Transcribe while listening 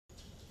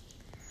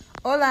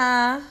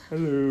Hola.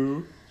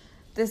 Hello.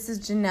 This is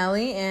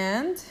Janeli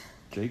and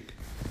Jake.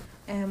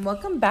 And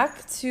welcome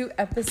back to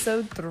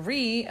episode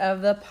 3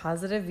 of the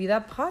Positive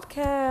Vida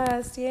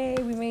podcast.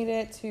 Yay, we made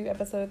it to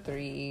episode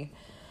 3.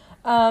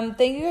 Thank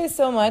you guys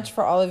so much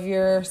for all of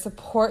your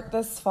support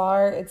thus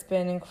far. It's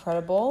been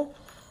incredible.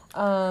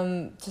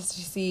 Just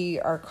to see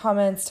our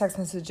comments, text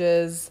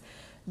messages,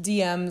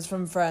 DMs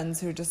from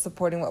friends who are just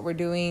supporting what we're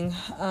doing.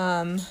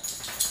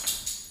 That's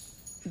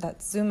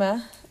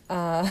Zuma.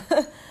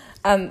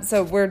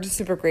 So we're just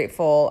super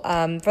grateful.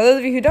 For those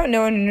of you who don't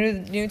know and are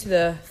new to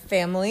the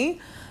family,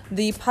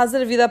 the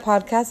Positive Vida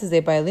podcast is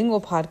a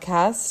bilingual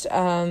podcast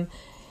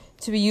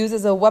to be used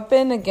as a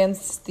weapon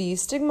against the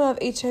stigma of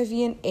HIV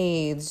and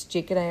AIDS.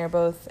 Jake and I are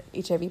both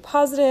HIV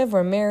positive.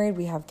 We're married.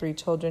 We have 3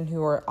 children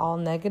who are all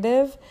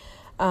negative.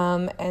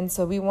 And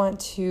so we want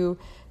to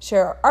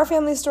share our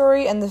family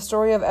story and the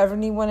story of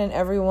anyone and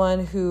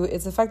everyone who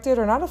is affected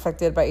or not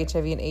affected by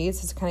HIV and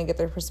AIDS, to kind of get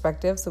their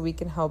perspective so we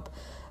can help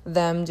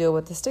them deal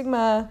with the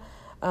stigma,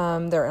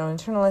 their own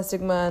internalized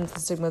stigma, and the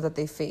stigma that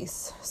they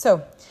face.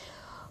 So,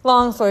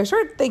 long story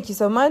short, thank you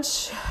so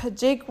much.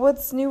 Jake,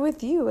 what's new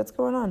with you? What's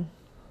going on?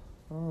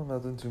 Oh,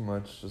 nothing too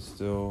much. Just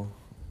still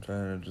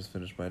trying to just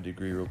finish my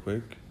degree real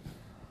quick.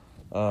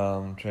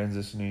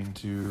 Transitioning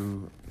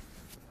to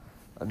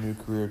a new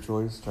career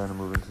choice, trying to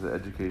move into the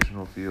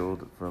educational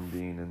field from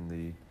being in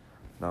the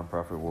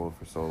nonprofit world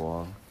for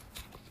so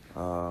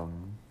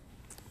long.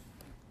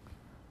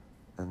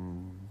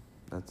 And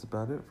that's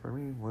about it for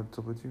me. What's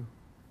up with you?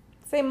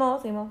 Same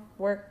old.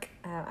 Work.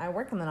 I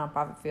work in the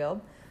nonprofit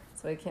field,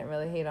 so I can't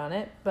really hate on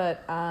it.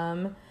 But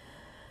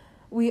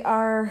we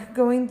are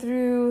going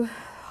through,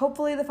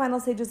 hopefully, the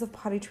final stages of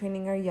potty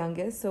training our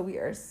youngest. So we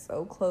are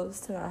so close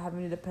to not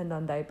having to depend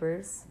on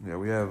diapers. Yeah,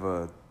 we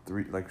have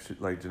 3, like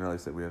Janeli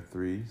said, we have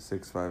 3,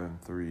 6, 5,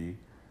 and 3.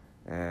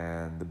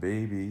 And the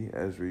baby,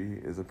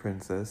 Esri, is a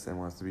princess and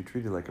wants to be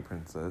treated like a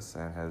princess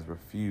and has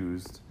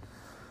refused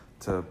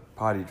to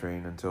potty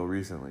train until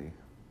recently.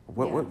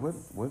 What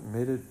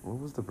made it? What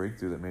was the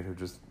breakthrough that made her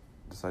just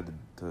decide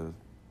to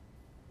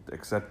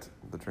accept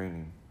the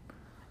training?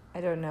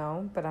 I don't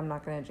know, but I'm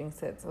not going to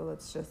jinx it, so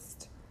let's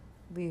just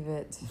leave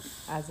it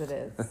as it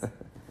is.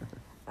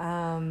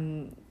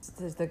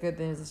 The good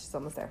news is she's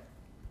almost there.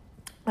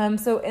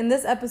 So in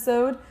this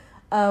episode,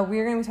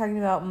 we're going to be talking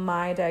about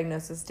my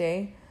diagnosis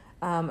day,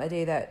 a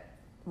day that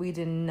we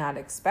did not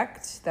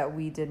expect, that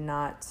we did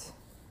not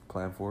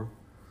plan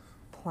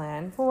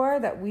for,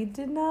 that we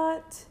did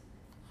not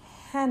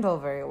handle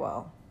very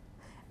well.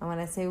 And when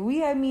I say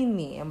we, I mean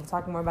me. And we'll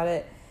talk more about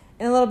it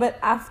in a little bit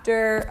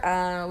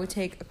after we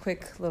take a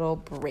quick little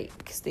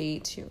break. Stay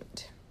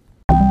tuned.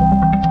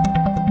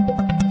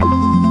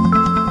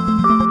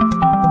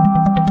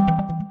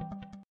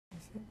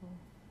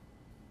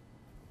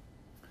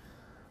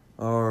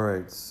 All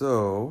right,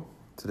 so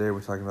today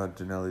we're talking about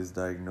Janeli's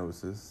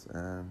diagnosis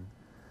and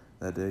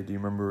that day. Do you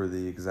remember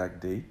the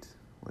exact date?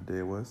 What day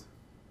it was?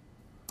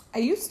 I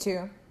used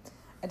to.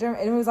 I don't.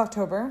 It was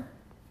October.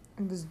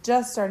 It was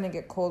just starting to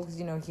get cold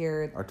because,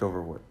 here... October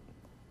what?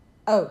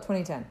 Oh,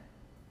 2010.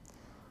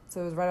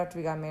 So it was right after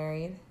we got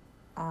married.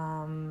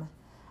 I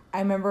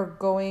remember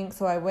going...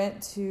 So I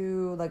went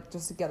to,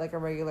 just to get, a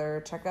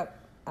regular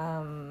checkup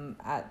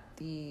at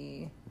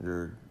the...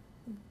 Your...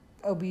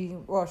 OB...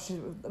 Well,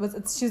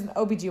 she's an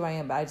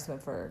OBGYN, but I just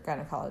went for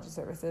gynecology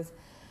services.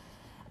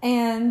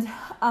 And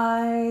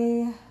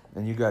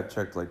And you got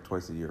checked,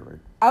 twice a year, right?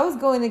 I was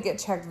going to get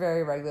checked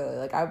very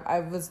regularly.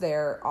 I was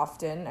there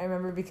often. I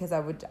remember because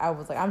I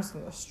was like, I'm just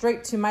going to go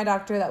straight to my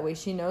doctor. That way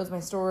she knows my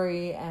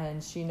story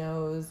and she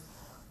knows,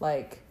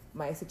 my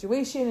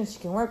situation and she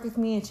can work with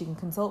me and she can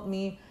consult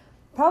me.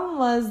 Problem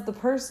was the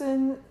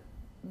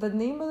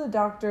name of the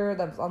doctor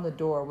that was on the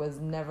door was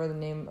never the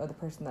name of the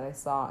person that I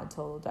saw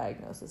until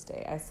diagnosis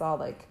day. I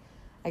saw, I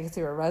guess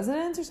they were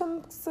residents or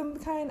some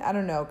kind. I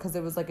don't know, because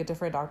it was, a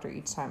different doctor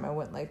each time. I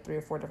went, 3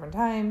 or 4 different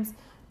times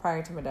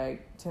prior to my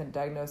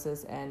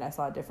diagnosis, and I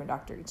saw a different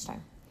doctor each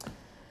time.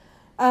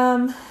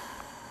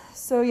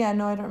 So yeah,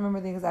 no, I don't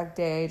remember the exact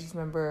day. I just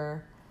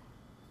remember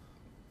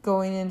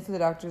going in for the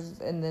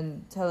doctors and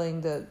then telling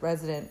the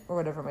resident or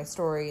whatever my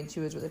story, and she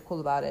was really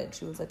cool about it.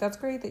 She was like, "That's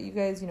great that you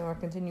guys, are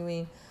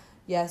continuing.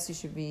 Yes, you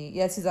should be.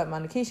 Yes, he's on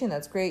medication.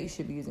 That's great. You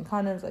should be using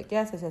condoms."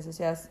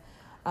 Yes.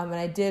 And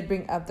I did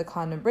bring up the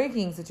condom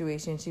breaking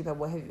situation. She thought,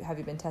 "Well, have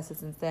you been tested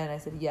since then?" I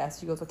said,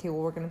 "Yes." She goes, "Okay,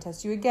 well, we're going to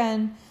test you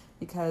again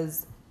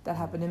because that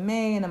happened in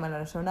May and I might not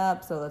have shown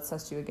up, so let's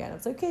test you again." I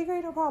was like, "Okay,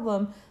 great, no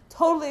problem."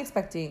 Totally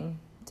expecting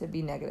to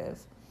be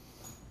negative.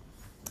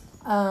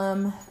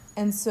 And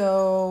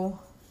so...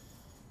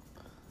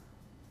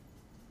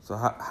 So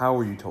how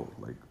were you told?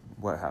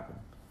 What happened?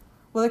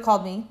 Well, they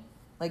called me,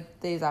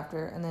 days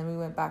after, and then we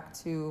went back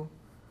to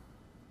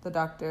the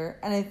doctor.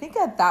 And I think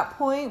at that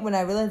point, when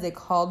I realized they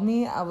called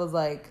me, I was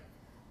like,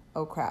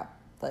 oh, crap.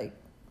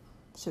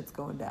 Shit's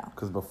going down.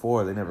 Because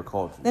before, they never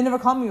called you. They never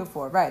called me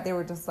before, right. They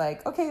were just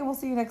like, okay, we'll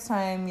see you next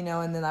time,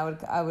 and then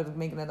I would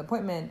make another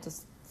appointment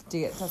just to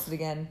get tested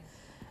again.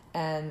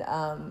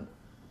 And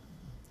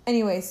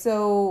anyway,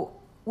 so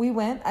we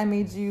went. I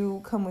made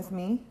you come with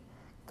me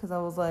because I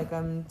was like,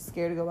 I'm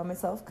scared to go by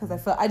myself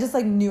because I just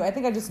like knew. I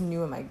think I just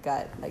knew in my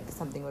gut like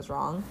something was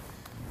wrong.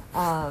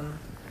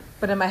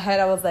 But in my head,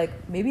 I was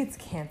like, maybe it's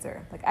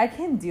cancer. Like, I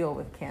can deal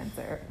with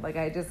cancer. Like,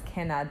 I just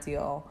cannot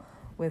deal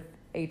with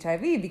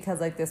HIV because,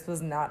 like, this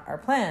was not our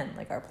plan.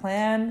 Like, our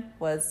plan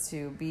was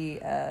to be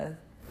a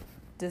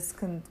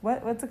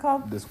what's it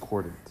called?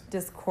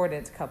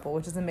 Discordant couple,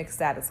 which is a mixed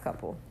status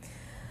couple.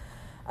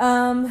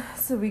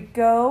 So we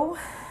go,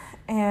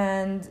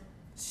 and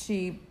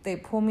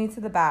they pull me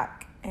to the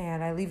back,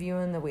 and I leave you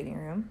in the waiting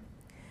room.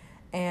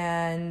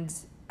 And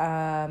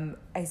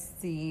I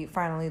see,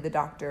 finally, the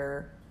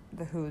doctor,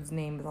 whose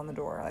name is on the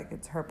door, like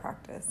it's her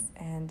practice.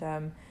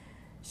 And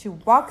she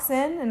walks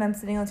in, and I'm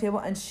sitting on the table,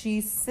 and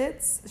she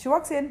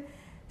walks in,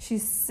 she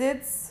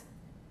sits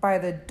by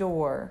the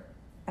door,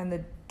 and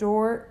the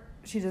door,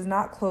 she does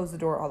not close the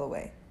door all the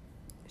way.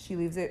 She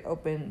leaves it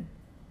open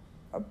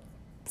a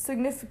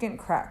significant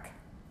crack.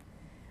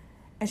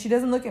 And she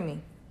doesn't look at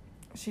me.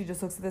 She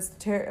just looks at this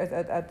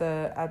at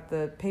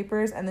the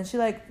papers, and then she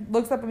like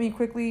looks up at me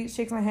quickly,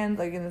 shakes my hand,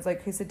 like, and it's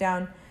like, okay, sit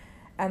down.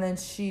 And then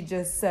she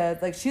just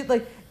said, like,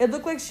 it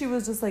looked like she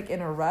was just like in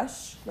a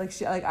rush,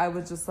 like I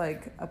was just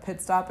like a pit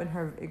stop in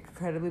her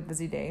incredibly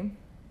busy day.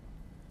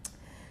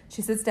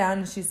 She sits down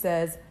and she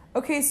says,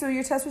 okay, so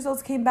your test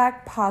results came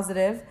back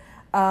positive.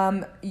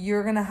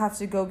 You're gonna have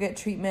to go get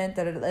treatment.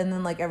 And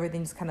then like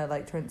everything just kind of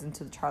like turns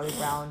into the Charlie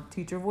Brown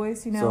teacher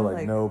voice, you know? So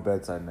like no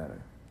bedside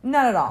manner.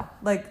 Not at all.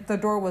 Like, the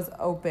door was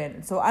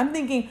open. So I'm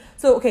thinking,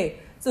 so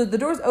the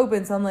door's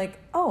open. So I'm like,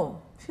 oh,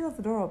 she left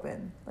the door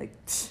open. Like,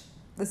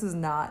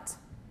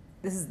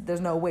 there's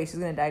no way she's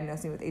going to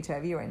diagnose me with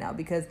HIV right now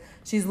because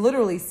she's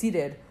literally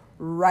seated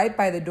right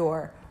by the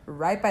door,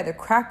 right by the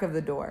crack of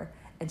the door,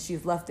 and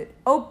she's left it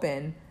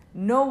open.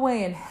 No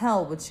way in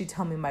hell would she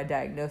tell me my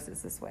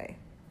diagnosis this way.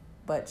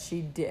 But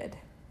she did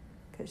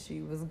because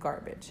she was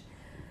garbage.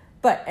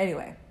 But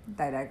anyway,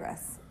 I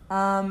digress.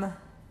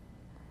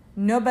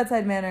 No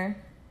bedside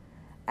manner.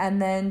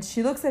 And then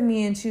she looks at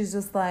me and she's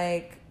just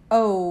like,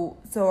 oh,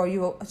 so are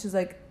you, she's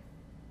like,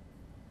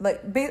 I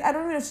don't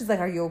even know if she's like,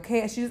 are you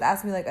okay? She just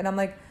asked me like, and I'm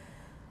like,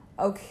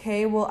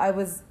 okay, well,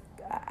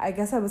 I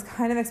guess I was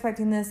kind of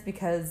expecting this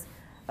because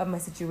of my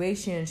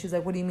situation. And she's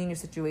like, what do you mean your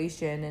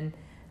situation? And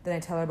then I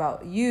tell her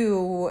about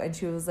you, and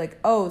she was like,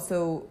 oh,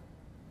 so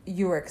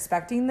you were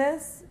expecting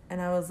this?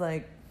 And I was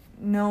like,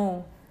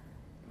 no,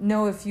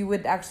 if you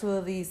would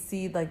actually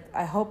see, like,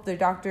 I hope the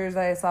doctors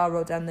that I saw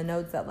wrote down the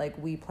notes that, like,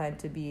 we plan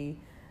to be,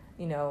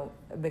 you know,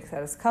 a mixed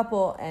status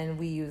couple, and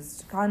we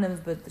used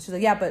condoms, but she's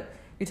like, yeah, but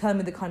you're telling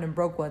me the condom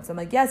broke once. I'm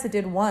like, yes, it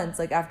did once,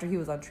 like, after he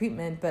was on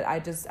treatment, but I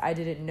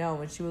didn't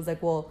know. And she was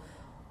like, well,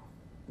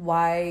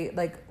 why,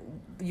 like,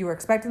 you were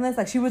expecting this?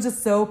 Like, she was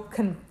just so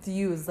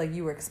confused, like,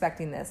 you were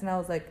expecting this. And I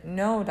was like,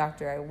 no,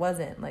 doctor, I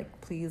wasn't. Like,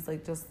 please,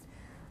 like, just...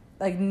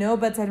 like, no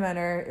bedside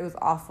manner. It was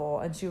awful.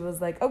 And she was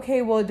like,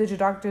 okay, well, did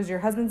your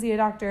husband see a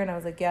doctor? And I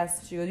was like,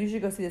 yes. She goes, you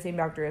should go see the same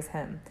doctor as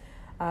him.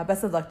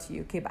 Best of luck to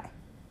you. Okay, bye.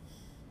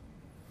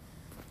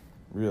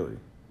 Really?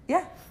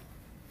 Yeah.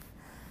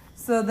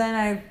 So then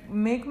I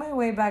make my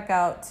way back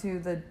out to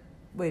the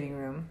waiting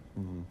room.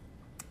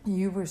 Mm-hmm.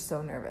 You were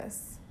so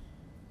nervous.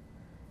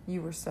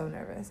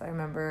 I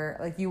remember,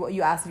 like,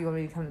 you asked if you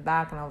wanted me to come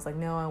back, and I was like,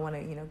 no, I want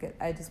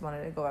to, I just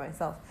wanted to go by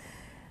myself.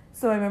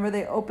 So I remember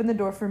they opened the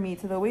door for me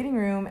to the waiting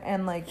room,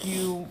 and, like,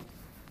 you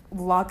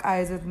lock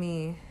eyes with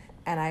me,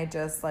 and I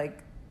just, like,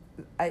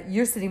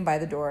 you're sitting by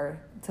the door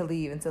to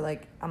leave, and so,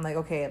 like, I'm like,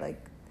 okay, like,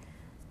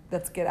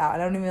 let's get out.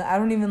 I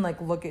don't even like,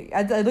 look at you.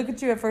 I look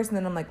at you at first, and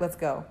then I'm like, let's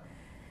go.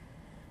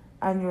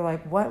 And you're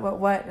like,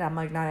 what? And I'm,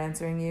 like, not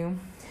answering you.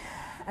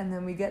 And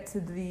then we get to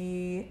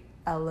the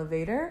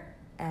elevator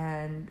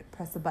and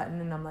press the button,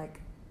 and I'm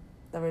like,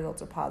 the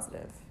results are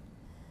positive.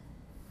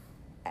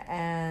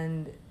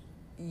 And...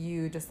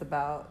 you just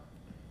about,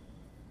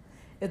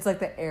 it's like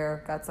the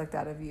air got sucked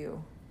out of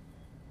you.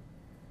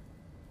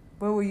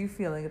 What were you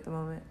feeling at the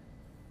moment?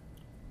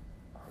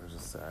 I was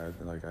just sad.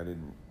 Like, I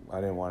didn't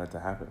want it to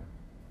happen.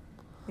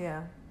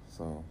 Yeah.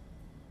 So,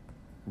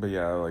 but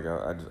yeah, like,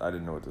 I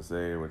didn't know what to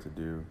say or what to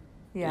do.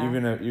 Yeah.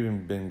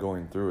 Even been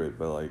going through it,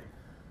 but, like,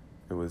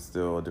 it was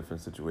still a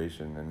different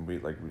situation. And we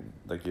like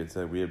you had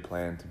said, we had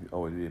planned to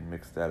always be a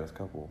mixed status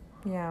couple.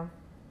 Yeah.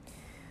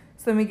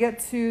 So then we get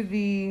to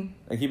the...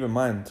 And keep in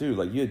mind, too,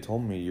 like, you had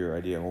told me your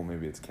idea, well,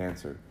 maybe it's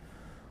cancer.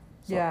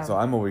 So, yeah. So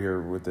I'm over here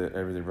with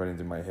everything running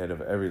through my head of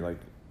there's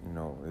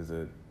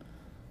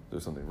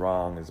something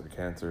wrong? Is there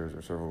cancer? Is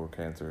there cervical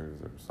cancer? Is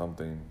there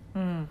something?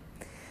 Mm.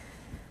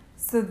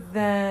 So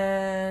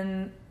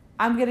then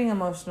I'm getting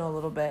emotional a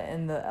little bit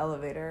in the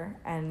elevator,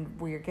 and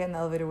we're getting in the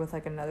elevator with,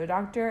 like, another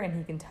doctor, and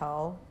he can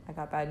tell I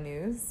got bad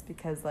news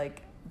because,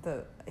 like,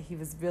 he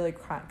was really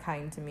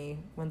kind to me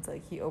once,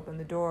 like, he opened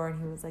the door,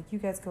 and he was like, you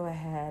guys go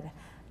ahead,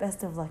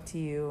 best of luck to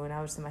you. And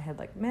I was just in my head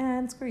like,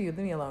 man, screw you,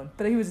 leave me alone.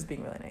 But he was just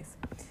being really nice.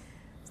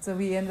 So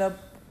we ended up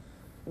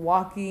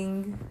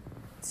walking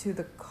to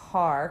the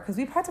car because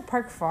we had to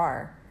park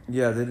far.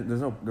 Yeah, there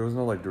was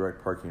no like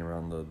direct parking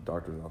around the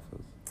doctor's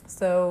office.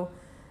 So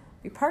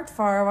we parked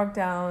far, walked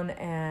down,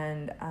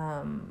 and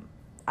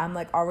I'm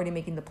like already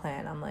making the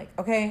plan. I'm like,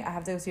 okay, I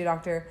have to go see a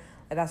doctor.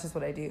 Like, that's just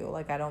what I do.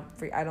 Like, I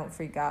don't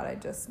freak out. I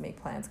just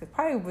make plans,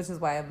 which is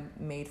why I'm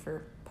made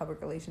for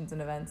public relations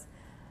and events.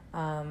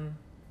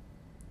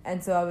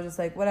 And so I was just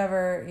like,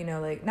 whatever, you know,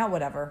 like, not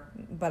whatever,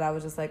 but I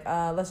was just like,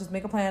 let's just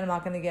make a plan. I'm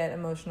not going to get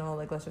emotional.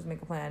 Like, let's just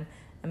make a plan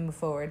and move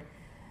forward.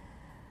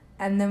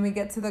 And then we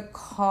get to the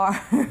car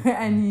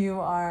and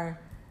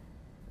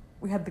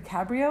we had the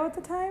Cabrio at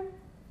the time.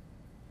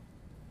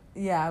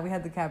 Yeah, we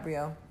had the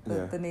Cabrio,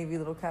 the navy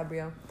little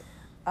Cabrio,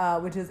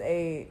 which is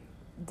a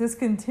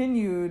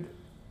discontinued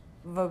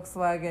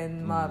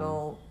Volkswagen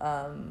model,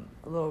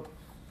 little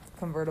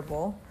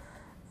convertible.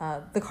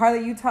 The car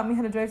that you taught me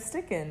how to drive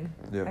stick in,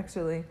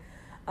 actually.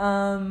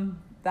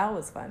 That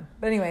was fun.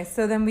 But anyway,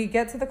 so then we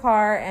get to the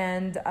car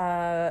and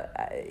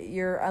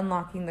you're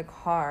unlocking the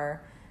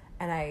car,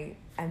 and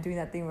I'm doing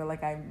that thing where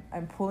like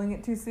I'm pulling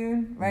it too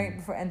soon, right?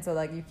 And so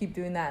like you keep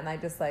doing that, and I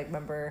just like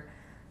remember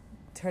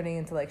turning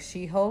into like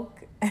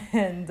She-Hulk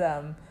and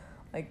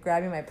like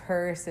grabbing my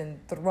purse and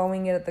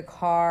throwing it at the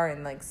car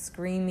and like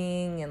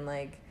screaming, and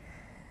like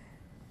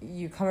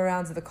you come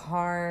around to the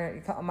car,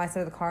 you come on my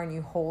side of the car, and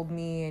you hold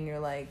me and you're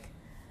like,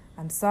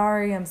 I'm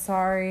sorry.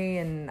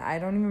 And I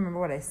don't even remember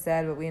what I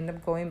said, but we ended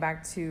up going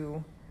back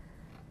to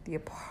the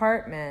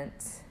apartment,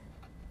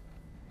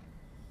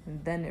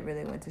 and then it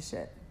really went to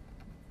shit.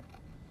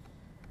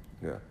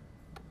 Yeah.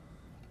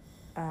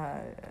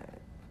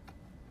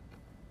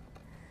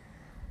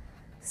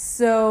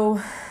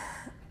 So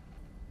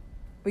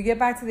we get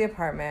back to the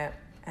apartment,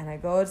 and I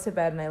go to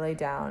bed and I lay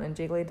down, and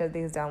Jake laid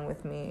down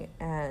with me,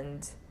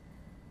 and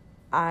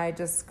I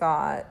just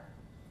got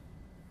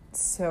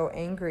so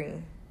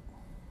angry.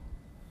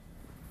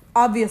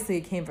 Obviously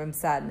it came from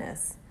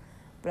sadness,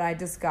 but I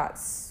just got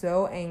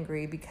so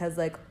angry because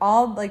like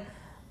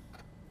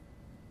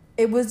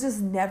it was just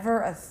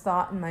never a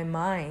thought in my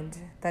mind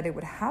that it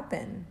would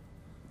happen.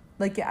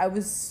 Like I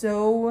was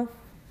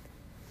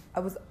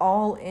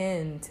all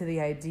in to the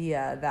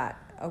idea that,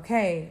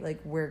 okay, like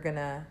we're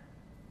gonna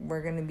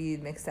be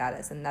mixed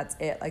status, and that's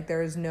it. Like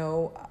there is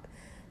no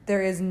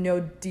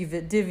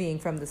divvying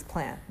from this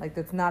plan. Like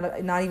that's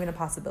not even a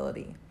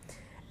possibility.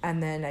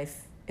 And then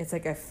it's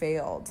like I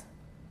failed.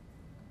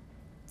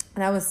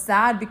 And I was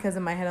sad because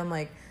in my head I'm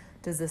like,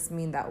 does this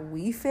mean that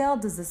we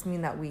failed? Does this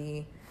mean that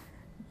we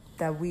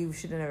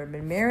should have never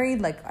been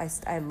married? Like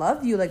I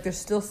love you. Like there's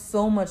still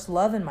so much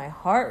love in my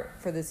heart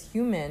for this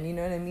human, you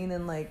know what I mean?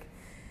 And like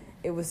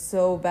it was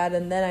so bad.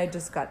 And then I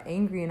just got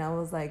angry, and I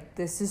was like,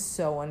 this is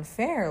so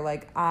unfair.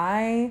 Like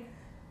I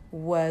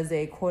was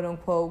a quote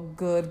unquote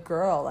good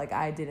girl. Like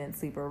I didn't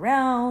sleep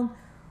around.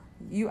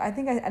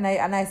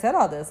 I said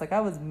all this. Like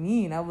I was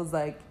mean. I was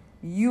like,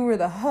 you were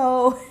the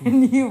hoe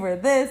and you were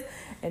this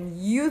and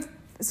you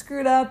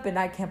screwed up and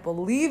I can't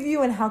believe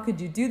you and how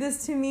could you do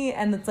this to me?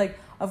 And it's like,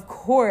 of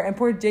course. And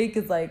poor Jake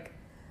is like,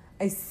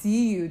 I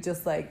see you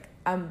just like,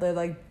 they're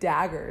like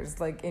daggers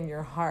like in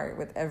your heart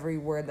with every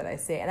word that I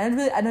say. And I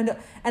don't know.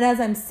 And as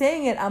I'm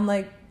saying it, I'm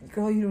like,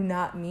 girl, you do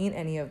not mean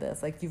any of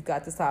this. Like you've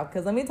got to stop.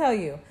 Because let me tell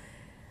you,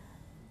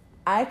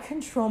 I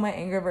control my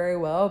anger very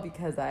well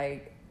because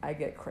I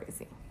get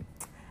crazy.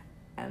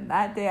 And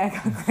that day I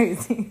got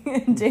crazy.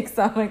 And Jake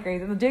saw my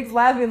crazy. And Jake's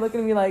laughing,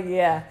 looking at me like,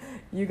 yeah,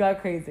 you got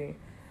crazy.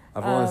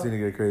 I've only seen you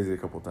get crazy a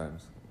couple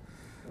times.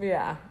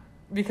 Yeah.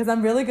 Because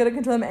I'm really good at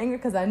controlling my anger,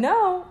 because I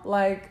know,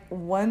 like,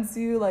 once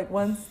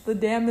the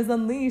dam is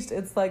unleashed,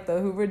 it's like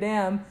the Hoover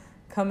Dam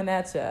coming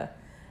at you.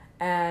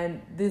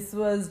 And this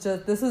was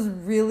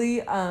really,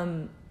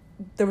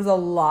 there was a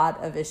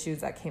lot of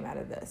issues that came out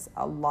of this.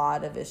 A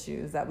lot of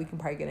issues that we can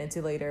probably get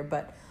into later,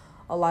 but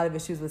a lot of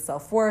issues with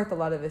self-worth, a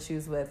lot of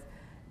issues with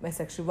my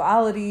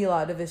sexuality, a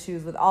lot of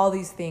issues with all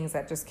these things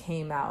that just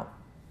came out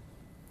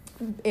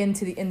in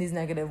these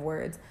negative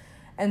words.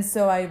 And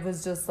so I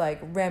was just like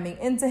ramming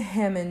into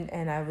him,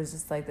 and I was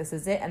just like, this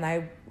is it. And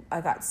I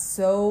felt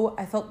so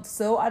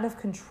out of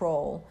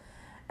control,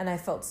 and I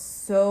felt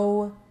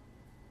so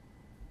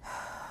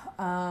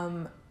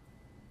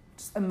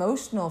just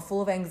emotional,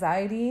 full of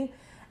anxiety.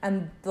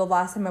 And the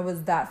last time I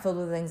was that filled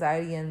with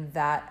anxiety and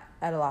that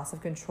at a loss of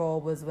control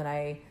was when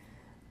I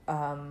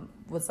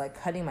was like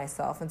cutting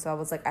myself. And so I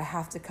was like, I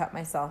have to cut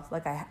myself.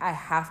 Like I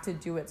have to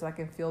do it so I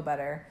can feel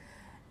better.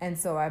 And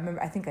so I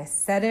remember, I think I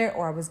said it,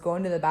 or I was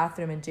going to the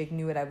bathroom and Jake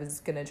knew what I was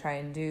going to try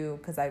and do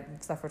because I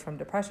suffered from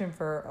depression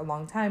for a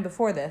long time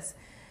before this.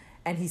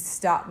 And he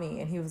stopped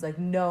me and he was like,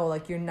 no,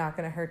 like, you're not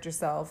going to hurt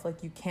yourself.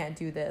 Like, you can't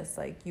do this.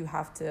 Like, you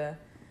can't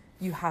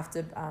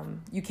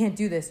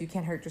do this. You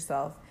can't hurt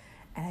yourself.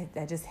 And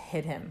I just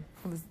hit him.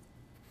 It was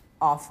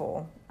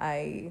awful.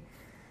 It's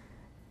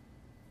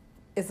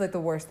like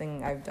the worst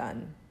thing I've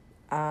done.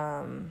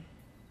 I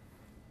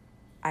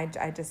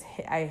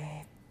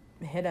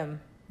hit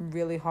him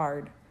really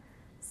hard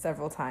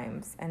several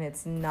times, and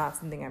it's not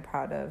something I'm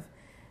proud of.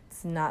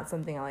 It's not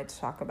something I like to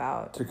talk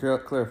about. To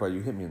clarify,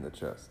 you hit me in the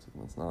chest.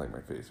 It's not like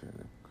my face or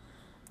anything.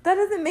 That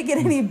doesn't make it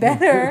any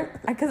better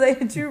because I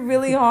hit you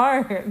really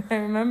hard. I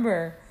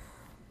remember.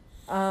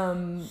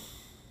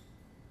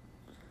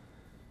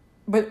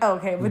 But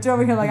okay, but you're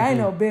over here like, I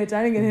know, bitch,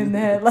 I didn't get hit in the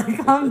head.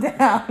 Like, calm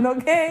down,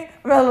 okay?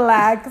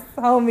 Relax,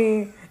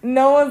 homie.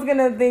 No one's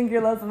gonna think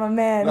you're less of a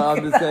man. No,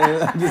 I'm just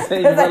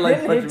saying. You were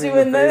like punching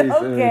me in the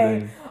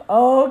face.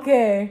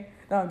 Okay.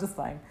 No, I'm just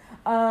fine.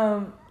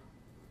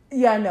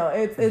 Yeah, no,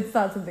 it's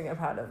not something I'm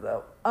proud of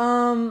though.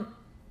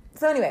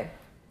 So anyway,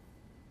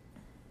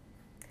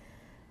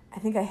 I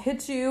think I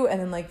hit you, and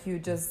then like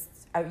you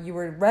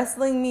were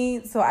wrestling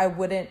me, so I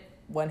wouldn't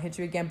hit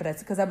you again, but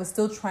it's because I was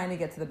still trying to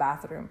get to the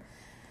bathroom.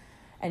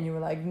 And you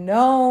were like,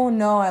 no,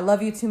 I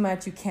love you too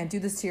much. You can't do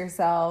this to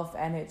yourself.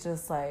 And it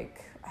just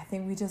like, I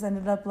think we just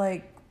ended up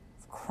like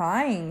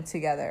crying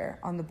together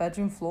on the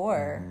bedroom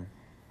floor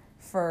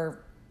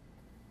for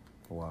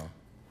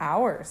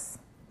hours.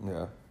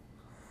 Yeah.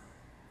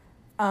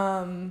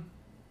 And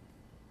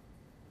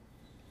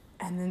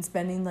then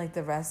spending like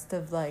the rest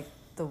of like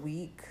the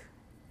week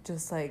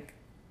just like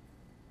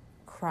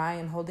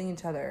crying, holding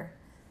each other.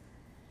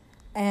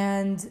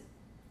 And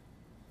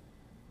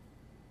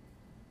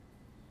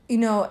you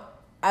know,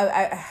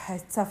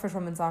 I suffered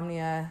from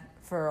insomnia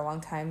for a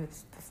long time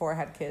before I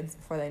had kids,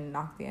 before they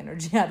knocked the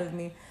energy out of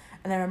me.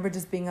 And I remember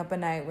just being up at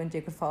night when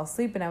Jake would fall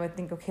asleep, and I would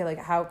think, okay, like,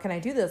 how can I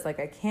do this?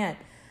 Like, I can't.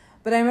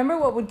 But I remember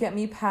what would get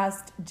me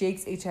past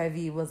Jake's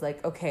HIV was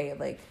like, okay,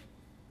 like,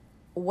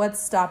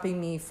 what's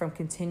stopping me from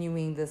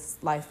continuing this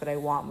life that I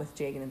want with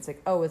Jake? And it's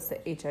like, oh, it's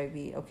the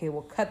HIV. Okay,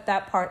 well, cut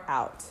that part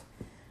out.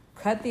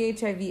 Cut the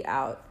HIV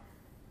out.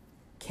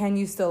 Can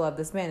you still love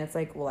this man? It's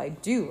like, well, I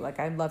do. Like,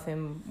 I love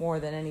him more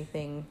than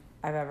anything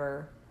I've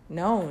ever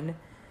known.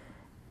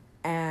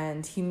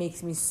 And he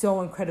makes me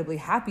so incredibly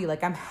happy.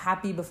 Like, I'm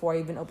happy before I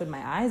even open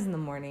my eyes in the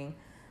morning.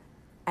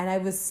 And I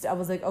was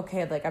like,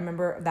 okay, like, I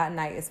remember that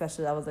night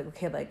especially, I was like,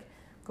 okay, like,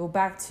 go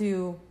back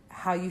to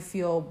how you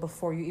feel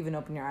before you even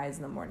open your eyes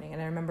in the morning.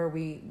 And I remember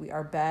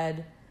our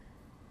bed,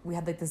 we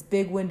had like this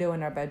big window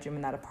in our bedroom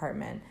in that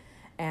apartment.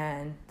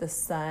 And the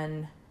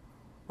sun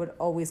would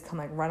always come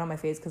like right on my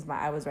face because my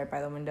eye was right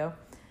by the window.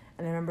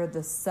 And I remember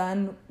the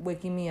sun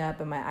waking me up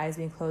and my eyes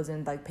being closed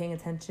and like paying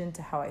attention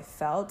to how I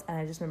felt. And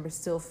I just remember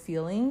still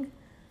feeling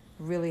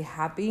really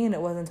happy. And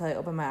it wasn't until I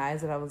opened my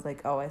eyes that I was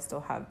like, oh, I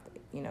still have,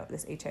 you know,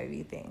 this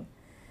HIV thing.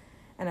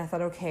 And I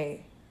thought,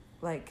 okay,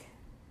 like,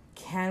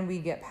 can we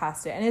get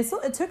past it? And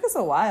it took us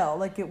a while.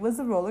 Like, it was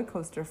a roller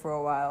coaster for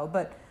a while.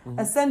 But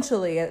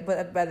essentially,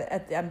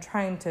 I'm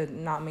trying to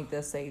not make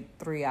this a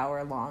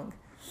 3-hour long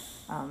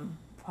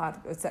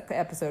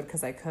episode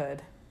because I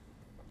could.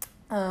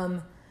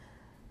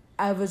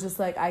 I was just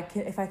like,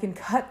 if I can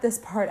cut this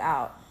part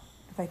out,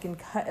 if I can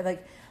cut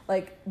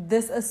like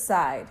this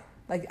aside,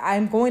 like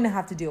I'm going to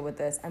have to deal with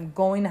this. I'm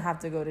going to have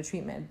to go to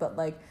treatment, but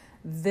like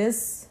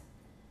this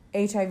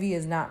HIV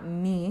is not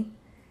me.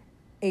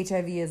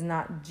 HIV is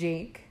not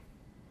Jake.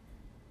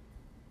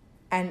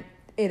 And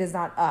it is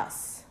not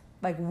us.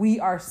 Like, we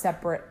are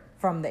separate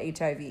from the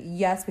HIV.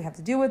 Yes, we have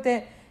to deal with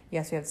it.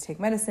 Yes, we have to take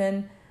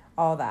medicine,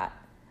 all that.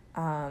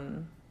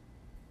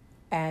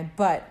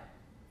 But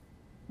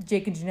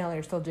Jake and Janeli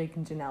are still Jake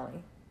and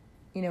Janeli.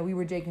 You know, we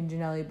were Jake and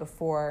Janeli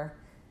before.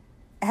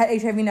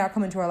 Had HIV not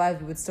come into our lives,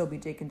 we would still be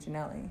Jake and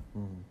Janeli.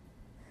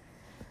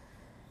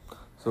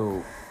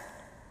 So,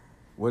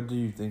 what do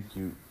you think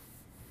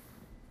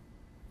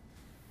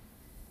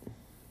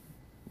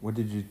what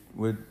did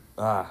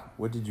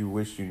you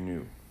wish you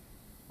knew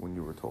when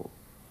you were told?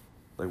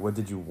 Like, what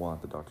did you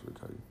want the doctor to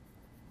tell you?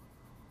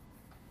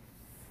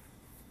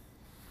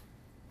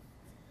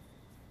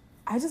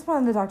 I just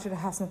wanted the doctor to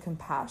have some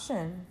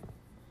compassion.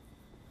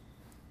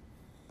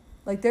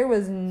 Like, there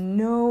was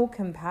no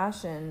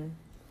compassion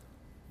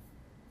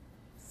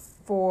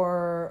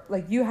for,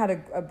 like, you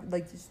had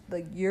like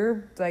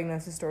your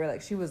diagnosis story,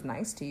 like, she was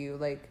nice to you,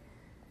 like.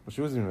 Well,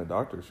 she wasn't even a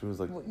doctor. She was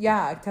like.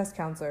 Yeah, a test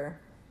counselor.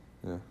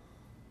 Yeah.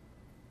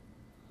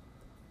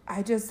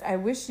 I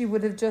wish she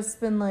would have just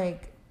been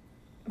like,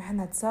 man,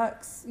 that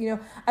sucks. You know,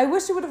 I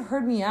wish she would have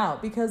heard me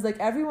out, because like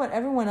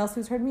everyone else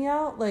who's heard me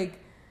out, like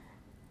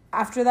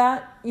after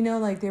that, you know,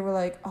 like they were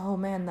like, oh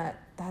man,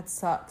 that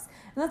sucks.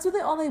 And that's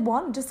really all they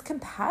wanted, just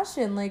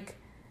compassion. Like,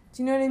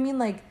 do you know what I mean?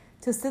 Like,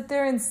 to sit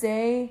there and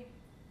say,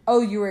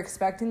 oh, you were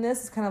expecting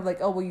this, is kind of like,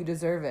 oh, well, you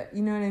deserve it.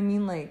 You know what I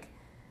mean? Like,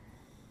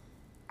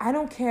 I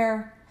don't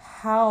care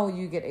how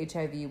you get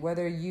HIV,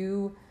 whether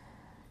you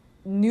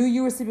knew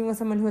you were sleeping with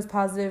someone who was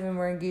positive and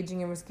were engaging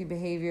in risky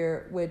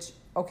behavior, which,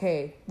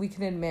 okay, we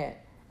can admit,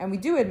 and we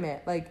do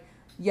admit, like,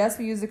 yes,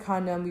 we used a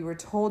condom, we were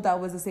told that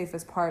was the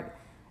safest part.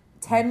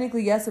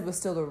 Technically, yes, it was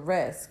still a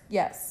risk.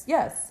 Yes.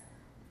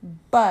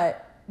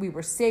 But we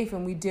were safe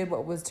and we did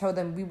what was told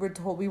them. We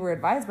were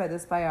advised by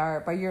this by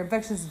your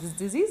infectious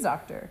disease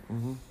doctor.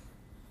 Mm-hmm.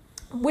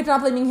 Which,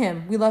 not blaming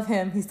him. We love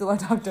him. He's still our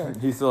doctor.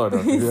 He's still our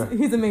doctor,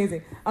 He's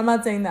amazing. I'm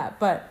not saying that.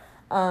 But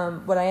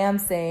what I am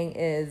saying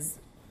is,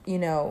 you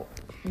know,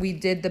 we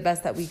did the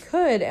best that we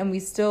could and we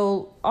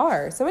still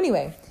are. So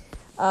anyway,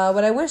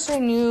 what I wish I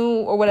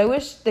knew, or what I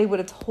wish they would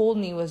have told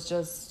me, was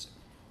just,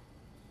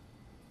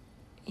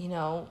 you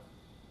know,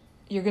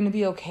 you're going to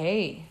be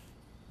okay.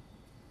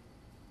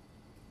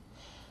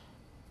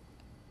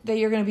 That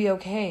you're going to be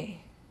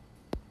okay.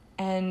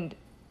 And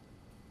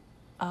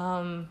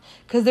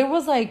Because there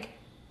was like,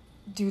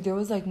 dude, there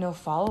was like no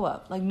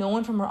follow-up. Like no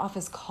one from her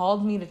office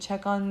called me to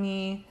check on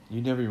me.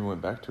 You never even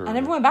went back to her. I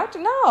never went back to,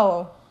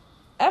 no.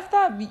 F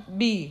that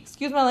B.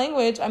 Excuse my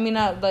language. I mean,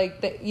 not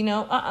like,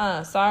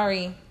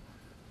 sorry.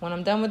 When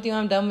I'm done with you,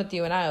 I'm done with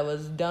you. And I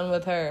was done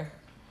with her.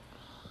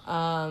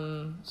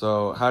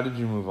 So how did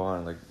you move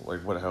on?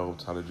 Like what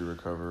helped? How did you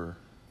recover?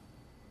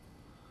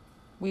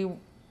 We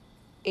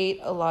ate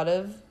a lot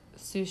of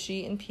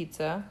sushi and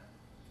pizza.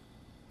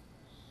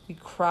 We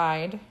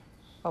cried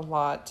a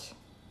lot.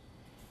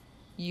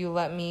 You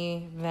let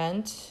me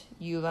vent.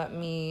 You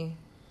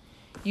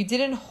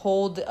didn't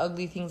hold the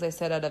ugly things I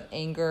said out of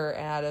anger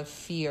and out of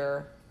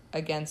fear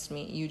against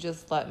me. You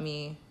just let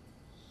me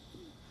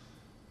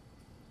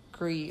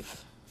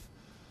grieve.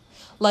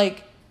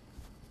 Like,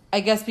 I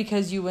guess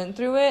because you went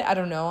through it, I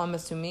don't know, I'm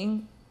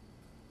assuming.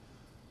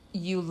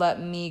 You let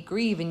me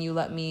grieve and you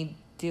let me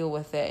deal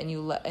with it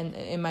and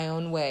in my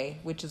own way,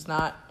 which is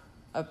not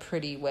a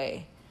pretty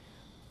way.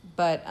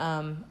 But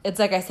it's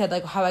like I said,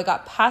 like how we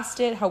got past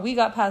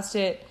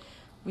it.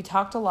 We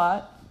talked a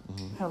lot,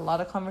 had a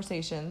lot of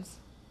conversations.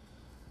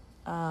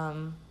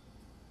 I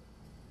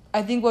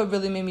think what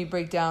really made me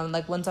break down,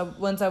 like once I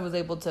was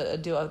able to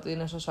deal with the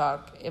initial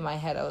shock in my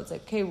head, I was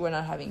like, okay, we're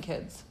not having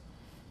kids.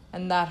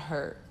 And that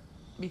hurt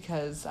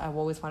because I've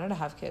always wanted to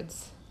have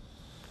kids.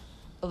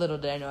 A little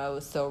did I know I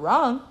was so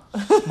wrong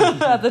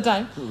at the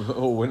time.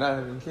 Oh, we're not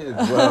having kids.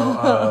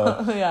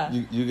 Well, yeah.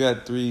 You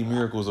got 3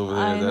 miracles over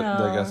there that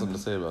got something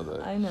to say about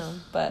that. I know,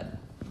 but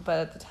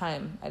at the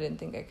time, I didn't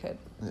think I could.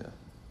 Yeah.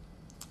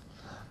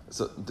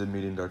 So, did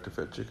meeting Dr.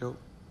 Fetchick help?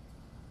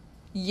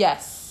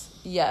 Yes.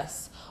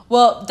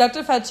 Well,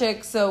 Dr.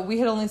 Fetchick, so we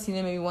had only seen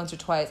him maybe once or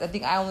twice. I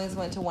think I only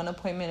went to one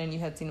appointment, and you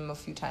had seen him a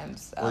few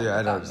times. I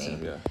never seen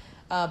him,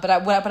 yeah. But I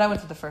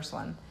went to the first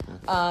one.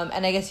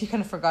 And I guess he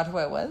kind of forgot who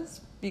I was.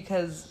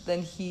 Because then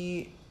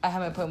I had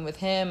my appointment with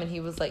him, and he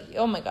was like,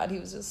 oh my God, he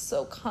was just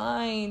so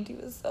kind. He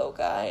was so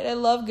kind. I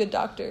love good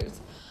doctors.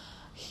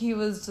 He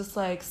was just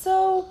like,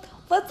 so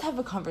let's have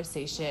a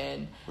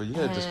conversation. Well, you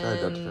gotta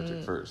describe Dr.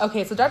 Fetchick first.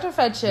 Okay, so Dr.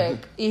 Fetchick,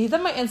 he's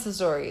on my Insta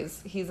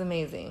stories. He's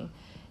amazing.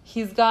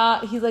 He's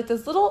like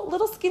this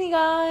little skinny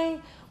guy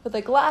with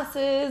like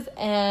glasses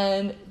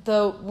and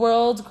the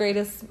world's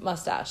greatest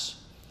mustache.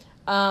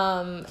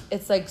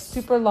 It's like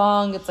super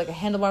long. It's like a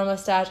handlebar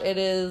mustache. It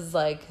is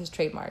like his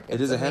trademark. It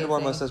is a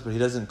handlebar mustache, but he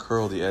doesn't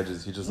curl the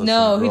edges. He just lets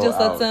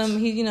them.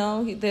 He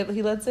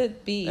lets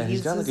it be. And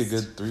he's got like a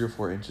good 3 or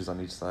 4 inches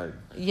on each side.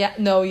 Yeah.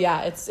 No.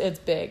 Yeah. It's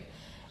big.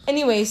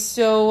 Anyway,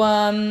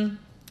 so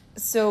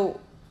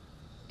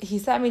he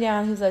sat me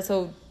down. He's like,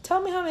 so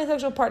tell me how many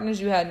sexual partners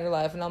you had in your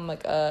life, and I'm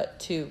like,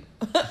 2.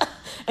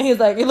 And he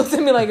looks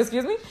at me like,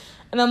 excuse me.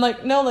 And I'm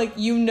like, no, like,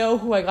 you know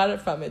who I got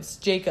it from. It's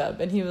Jacob.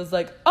 And he was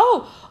like,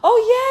 oh,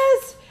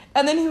 yes.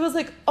 And then he was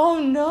like, oh,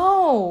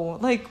 no.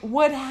 Like,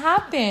 what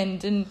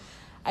happened? And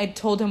I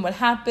told him what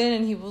happened.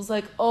 And he was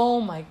like,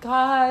 oh, my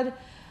God.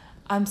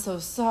 I'm so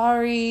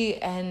sorry.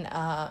 And,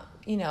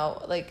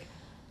 like,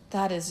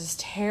 that is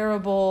just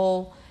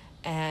terrible.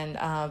 And,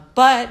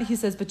 but he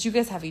says, but you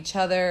guys have each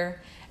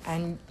other.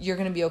 And you're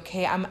going to be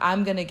okay.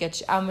 I'm going to get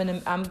you. I'm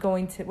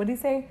going to, what did he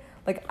say?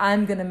 Like,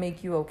 I'm going to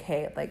make you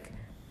okay. Like,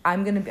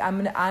 I'm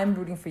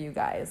rooting for you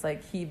guys.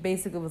 Like, he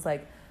basically was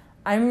like,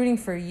 I'm rooting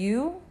for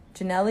you,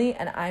 Janeli,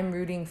 and I'm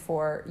rooting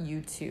for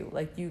you too.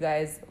 Like, you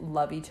guys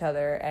love each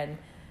other, and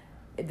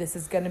this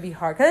is going to be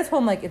hard. Because I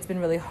told him, like, it's been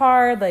really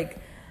hard. Like,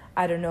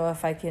 I don't know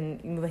if I can.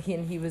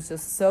 He was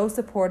just so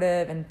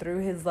supportive and threw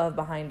his love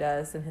behind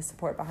us and his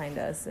support behind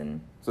us. And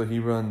so he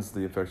runs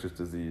the infectious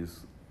disease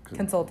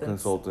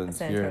consultants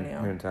here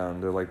in town.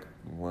 They're like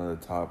one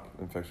of the top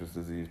infectious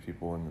disease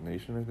people in the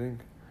nation, I think.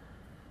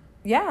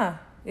 Yeah,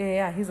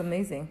 he's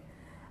amazing.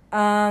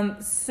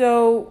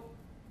 So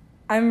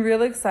I'm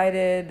really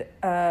excited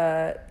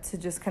to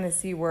just kind of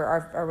see where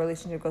our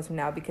relationship goes from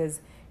now, because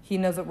he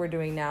knows what we're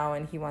doing now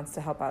and he wants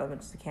to help out as much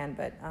as he can.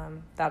 But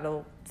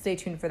that'll stay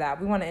tuned for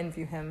that. We want to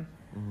interview him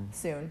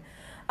soon.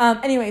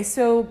 Anyway,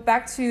 so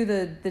back to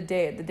the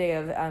day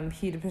of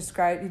he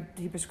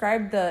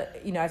prescribed the,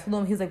 I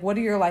told him, he's like, what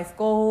are your life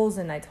goals?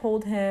 And I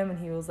told him, and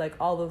he was like,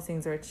 all those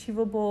things are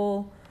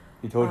achievable.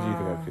 He told you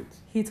could have kids.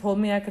 He told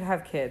me I could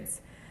have kids,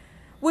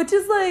 which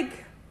is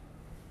like,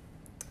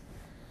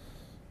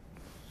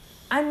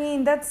 I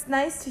mean, that's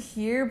nice to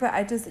hear,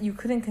 but you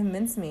couldn't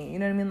convince me. You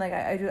know what I mean? Like,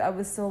 I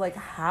was still like,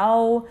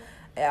 how?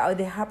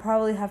 They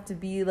probably have to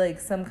be like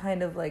some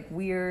kind of like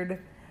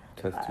weird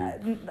test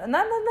tube.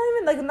 Not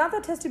even like, not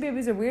that test tube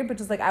babies are weird, but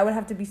just like I would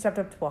have to be strapped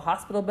up to a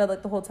hospital bed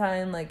like the whole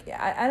time. Like,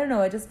 I don't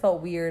know. I just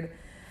felt weird.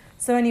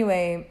 So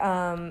anyway,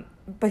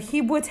 but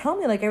he would tell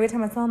me, like, every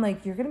time I saw him,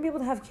 like, you're going to be able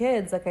to have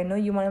kids. Like, I know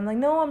you want. I'm like,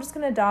 no, I'm just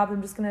going to adopt.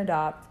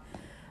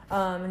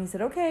 And he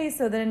said, okay.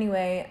 So then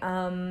anyway,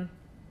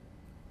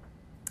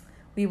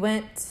 we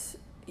went,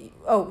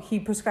 he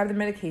prescribed the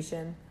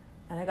medication,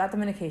 and I got the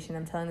medication.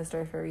 I'm telling the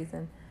story for a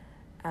reason.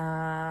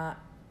 I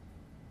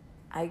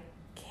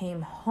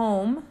came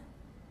home.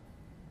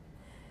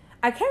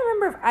 I can't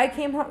remember if I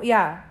came home.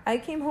 Yeah, I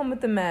came home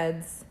with the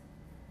meds.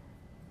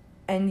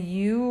 and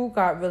you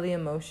got really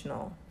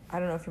emotional. I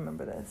don't know if you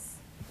remember this.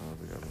 I don't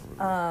think I remember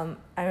that.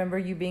 I remember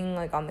you being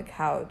like on the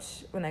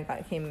couch when I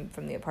came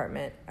from the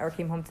apartment, or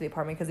came home to the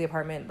apartment, because the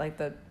apartment, like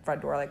the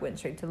front door, like went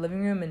straight to the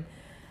living room, and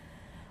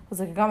I was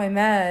like, I got my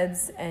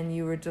meds, and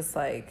you were just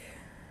like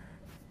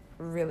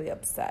really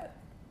upset.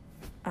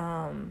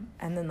 And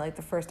then like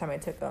the first time I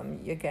took them,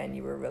 again,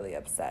 you were really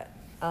upset.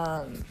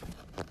 So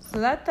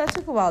that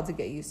took a while to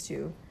get used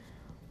to.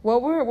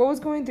 What was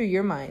going through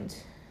your mind?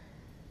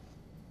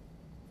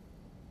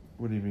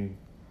 What do you mean?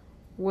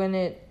 When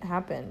it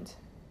happened?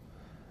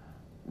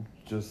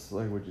 Just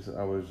like what you said,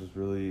 I was just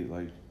really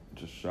like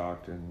just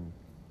shocked, and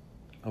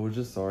I was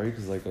just sorry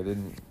because like I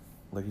didn't,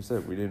 like you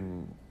said, we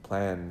didn't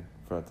plan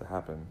for that to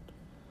happen.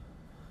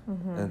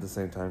 Mm-hmm. And at the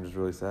same time, just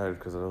really sad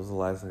because it was the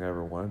last thing I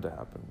ever wanted to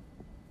happen.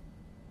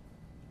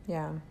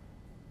 Yeah,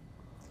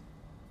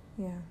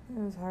 it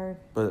was hard.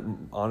 But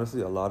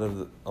honestly, a lot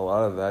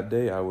of that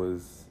day, I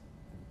was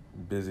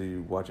busy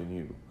watching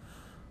you.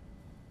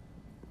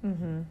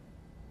 Mm-hmm.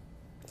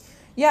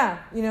 Yeah,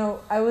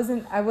 I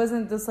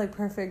wasn't this like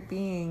perfect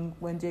being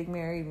when Jake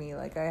married me.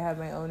 Like I had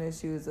my own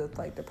issues with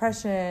like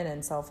depression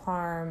and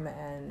self-harm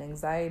and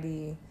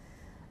anxiety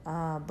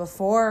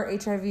before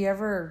HIV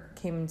ever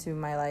came into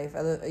my life,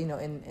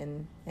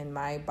 in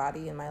my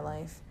body, in my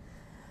life.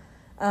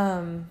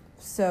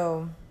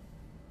 So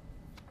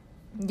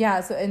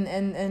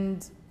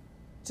and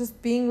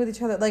just being with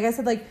each other, like I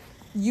said, like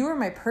you were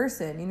my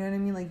person, you know what I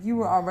mean? Like you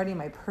were already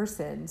my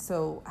person.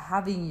 So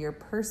having your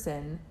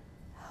person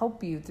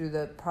help you through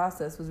the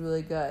process was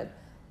really good.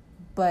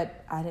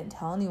 But I didn't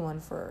tell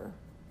anyone for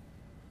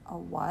a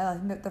while. I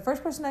think the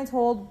first person I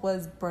told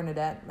was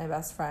Bernadette, my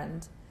best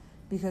friend,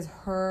 because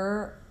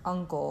her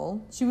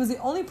uncle, she was the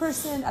only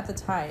person at the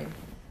time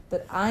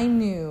that I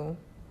knew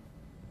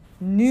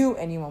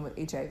anyone with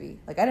HIV.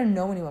 Like I didn't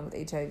know anyone with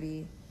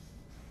HIV.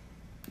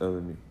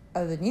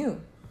 Other than you.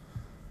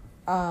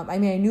 I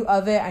mean, I knew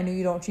of it. I knew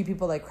you don't treat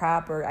people like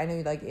crap, or I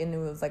knew like it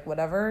was like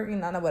whatever,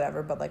 not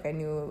whatever, but like I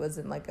knew it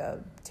wasn't like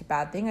a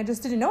bad thing. I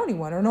just didn't know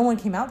anyone, or no one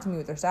came out to me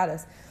with their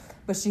status,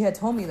 but she had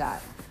told me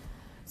that.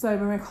 So I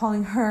remember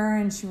calling her,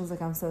 and she was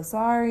like, "I'm so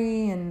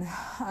sorry," and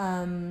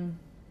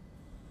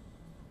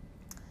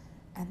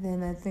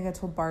then I think I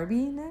told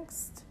Barbie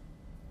next,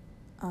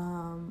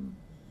 and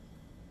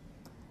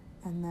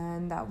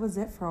then that was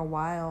it for a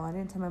while. I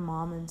didn't tell my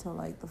mom until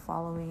like the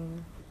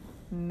following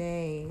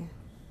May.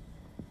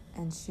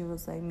 And she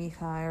was like,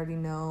 Mija, I already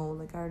know.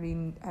 Like, I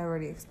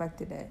already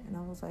expected it. And I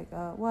was like,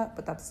 what?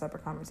 But that's a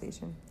separate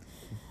conversation.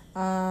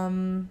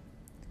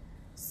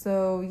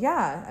 So,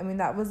 yeah. I mean,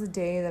 that was the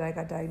day that I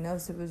got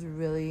diagnosed. It was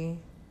a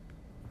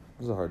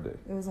hard day.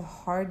 It was a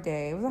hard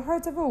day. It was a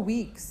hard several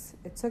weeks.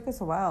 It took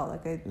us a while.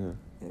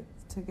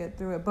 To get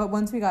through it. But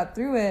once we got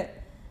through it,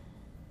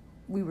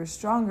 we were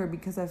stronger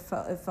because it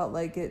felt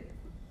like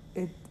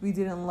we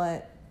didn't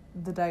let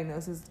the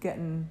diagnosis get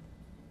in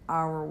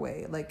our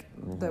way, like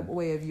the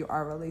way of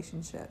our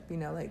relationship,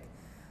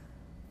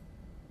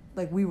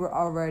 like we were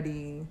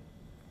already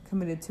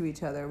committed to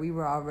each other. We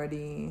were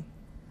already,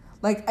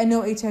 like, I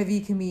know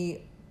HIV can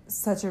be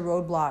such a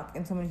roadblock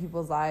in so many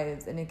people's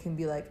lives, and it can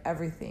be like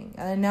everything.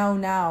 And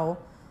now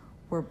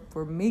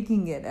we're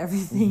making it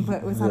everything,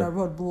 but it's not a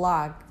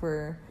roadblock.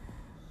 We're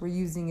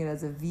using it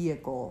as a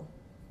vehicle.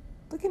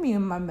 Look at me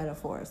in my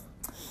metaphors.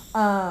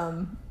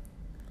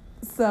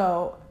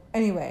 So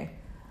anyway,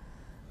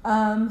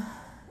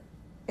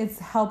 it's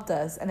helped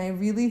us, and I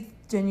really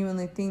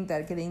genuinely think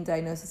that getting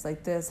diagnosis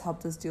like this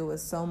helped us deal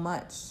with so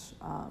much,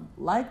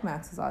 like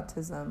Max's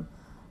autism,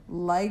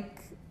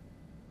 like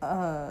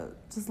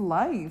just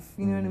life,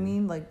 you know what I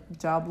mean? Like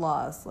job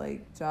loss,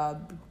 like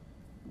job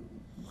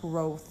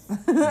growth,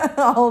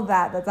 all of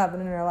that's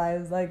happening in our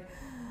lives, like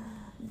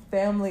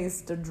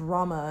families to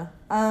drama,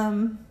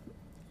 and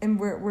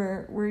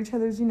we're each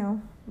other's,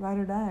 ride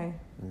or die.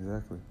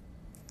 Exactly.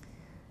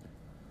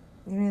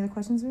 You have any other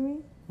questions for me?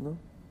 No.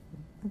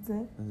 That's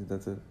it? I think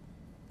that's it.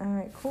 All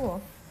right,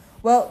 cool.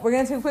 Well, we're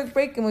going to take a quick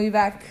break, and we'll be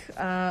back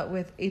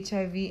with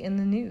HIV in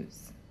the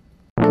news.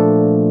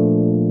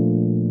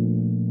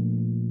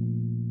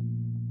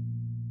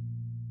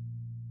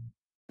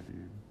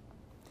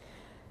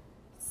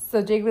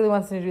 So Jake really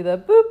wants me to do the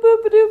boop,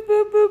 boop, boop,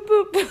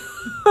 boop,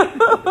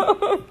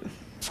 boop.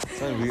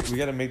 Sorry, we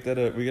got to make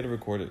that we got to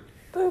record it.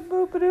 Boop,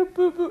 boop, boop,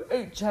 boop, boop.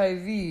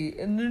 HIV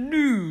in the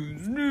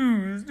news.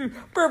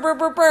 Burr, burr,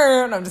 burr,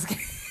 burr. No, I'm just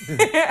kidding.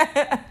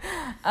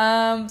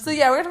 So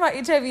yeah, we're talking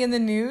about HIV in the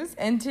news,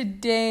 and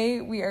today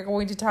we are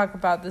going to talk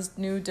about this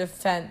new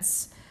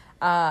defense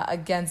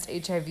against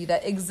HIV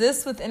that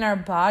exists within our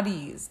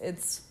bodies.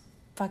 It's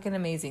fucking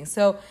amazing.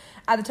 So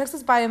at the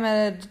Texas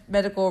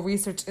Biomedical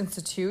Research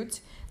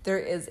Institute, there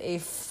is a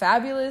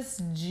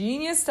fabulous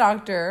genius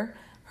doctor.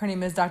 Her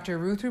name is Dr.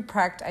 Ruth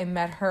Ruprecht. I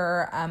met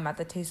her at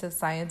the Taste of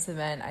Science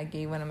event I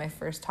gave one of my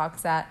first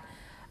talks at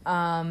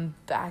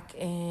back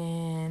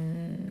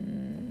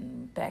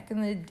in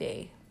the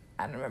day.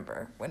 I don't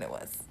remember when it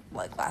was,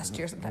 like last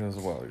year sometime. It was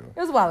a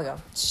while ago.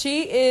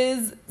 She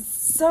is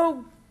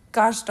so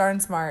gosh darn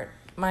smart.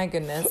 My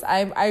goodness.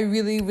 I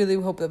really, really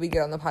hope that we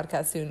get on the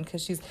podcast soon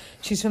because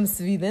she's from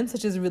Sweden, so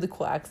she has a really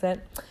cool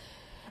accent.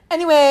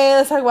 Anyway,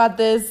 let's talk about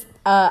this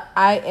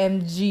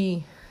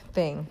IMG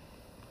thing.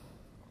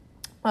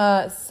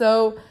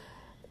 So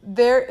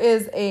there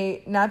is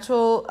a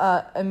natural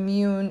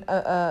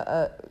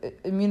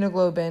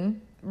immunoglobulin,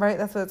 right?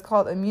 That's what it's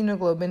called,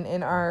 immunoglobulin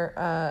in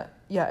our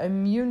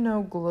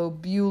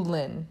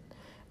immunoglobulin.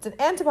 It's an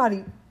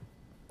antibody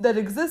that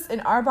exists in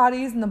our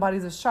bodies, in the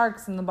bodies of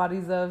sharks, in the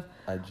bodies of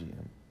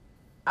IgM.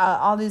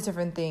 All these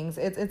different things.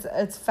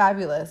 It's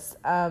fabulous,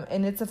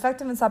 and it's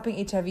effective in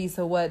stopping HIV.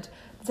 So what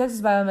the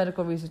Texas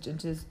Biomedical Research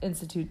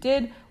Institute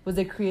did was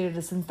they created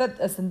a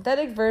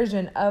synthetic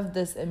version of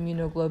this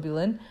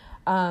immunoglobulin,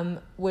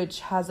 which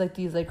has like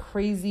these like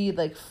crazy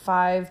like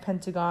 5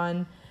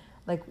 pentagon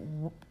like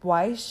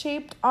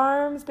Y-shaped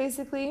arms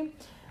basically.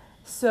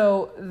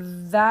 So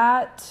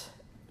that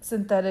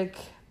synthetic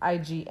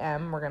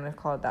IgM, we're gonna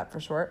call it that for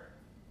short,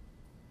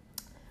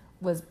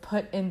 was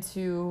put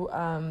into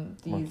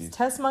these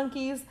test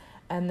monkeys,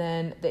 and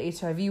then the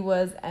HIV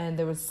was, and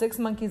there was 6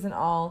 monkeys in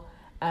all,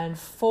 and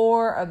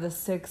 4 of the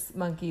 6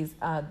 monkeys,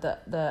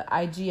 the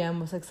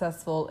IgM was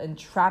successful in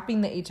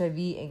trapping the HIV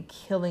and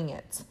killing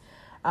it,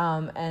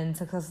 and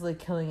successfully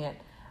killing it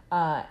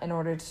in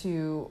order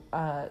to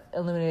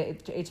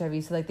eliminate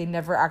HIV. So like they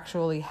never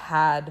actually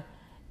had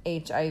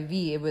HIV.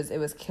 It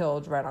was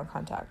killed right on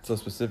contact. So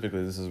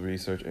specifically, this is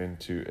research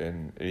into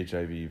an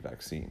HIV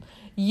vaccine.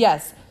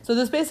 Yes. So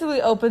this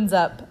basically opens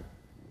up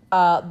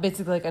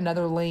basically like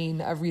another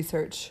lane of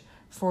research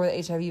for the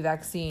HIV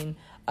vaccine,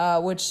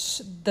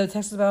 which the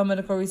Texas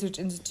Biomedical Research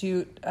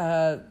Institute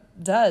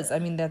does. I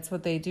mean, that's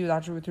what they do.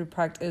 Dr. Ruth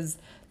Ruprecht is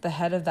the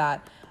head of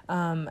that.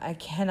 I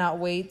cannot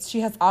wait.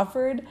 She has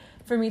offered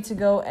for me to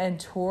go and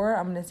tour.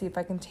 I'm going to see if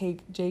I can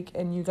take Jake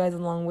and you guys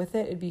along with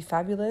it. It'd be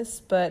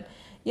fabulous. But,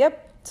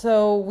 yep.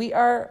 So we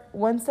are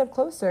one step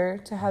closer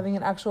to having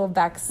an actual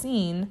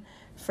vaccine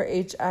for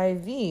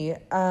HIV.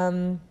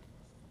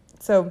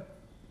 So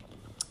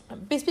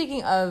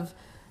speaking of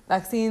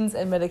vaccines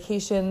and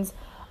medications,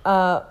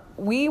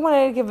 we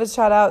wanted to give a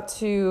shout out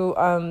to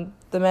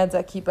the meds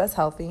that keep us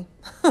healthy.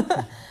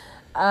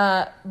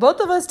 Both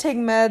of us take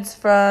meds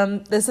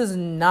from, this is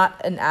not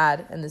an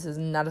ad and this is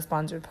not a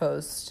sponsored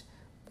post.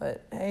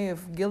 But hey,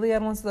 if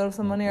Gilead wants to throw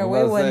some money our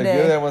way one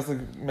day, Gilead wants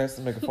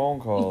to make a phone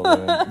call,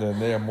 then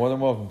they are more than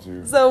welcome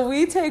to. So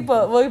we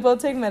both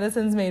take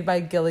medicines made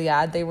by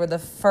Gilead. They were the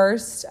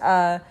first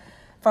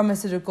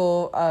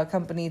pharmaceutical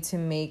company to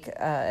make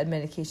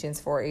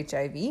medications for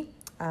HIV.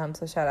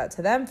 So shout out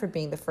to them for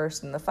being the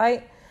first in the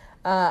fight.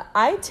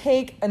 I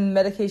take a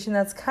medication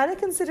that's kind of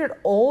considered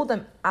old.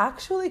 I'm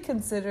actually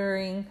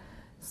considering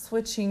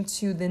switching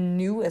to the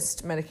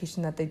newest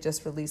medication that they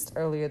just released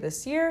earlier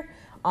this year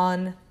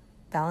on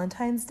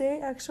Valentine's Day,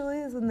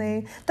 actually, is when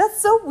they.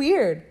 That's so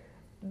weird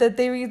that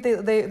they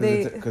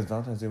because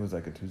Valentine's Day was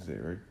like a Tuesday,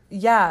 right?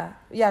 Yeah.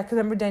 Because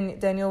remember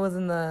Daniel was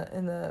in the.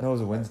 No, it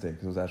was a Wednesday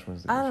because it was Ash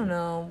Wednesday. I don't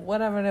know,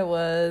 whatever it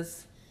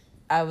was,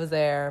 I was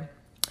there.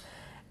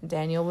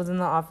 Daniel was in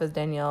the office.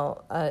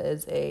 Daniel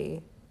is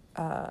a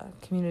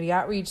community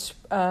outreach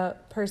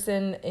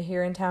person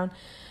here in town.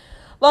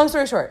 Long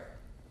story short,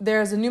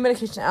 there's a new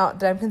medication out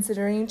that I'm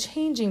considering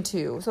changing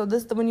to. So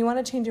when you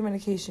want to change your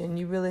medication,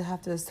 you really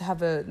have to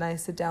have a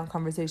nice sit-down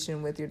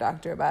conversation with your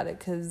doctor about it,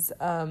 because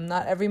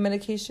not every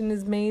medication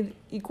is made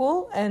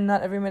equal, and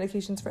not every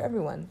medication is for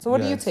everyone. So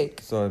what do you take?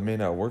 So it may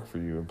not work for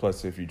you, and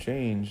plus, if you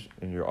change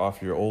and you're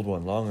off your old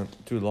one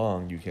too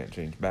long, you can't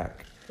change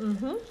back.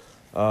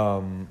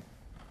 Mm-hmm.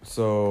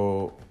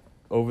 So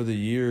over the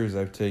years,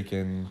 I've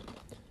taken.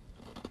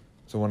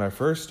 So when I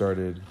first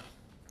started,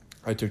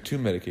 I took 2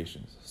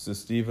 medications,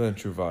 Sestiva and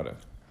Truvada.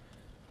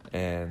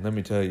 And let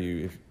me tell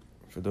you,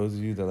 for those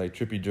of you that like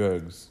trippy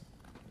drugs,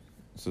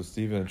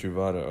 Sestiva and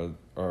Truvada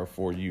are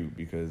for you,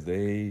 because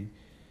I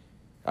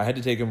had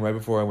to take them right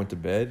before I went to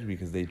bed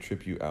because they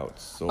trip you out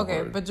so hard.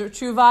 Okay, but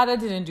Truvada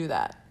didn't do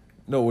that.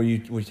 No, when you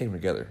take them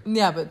together.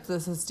 Yeah, but the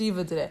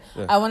Sestiva did it.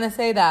 Yeah. I want to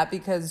say that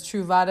because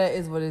Truvada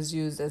is what is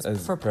used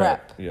as for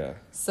PrEP. Yeah.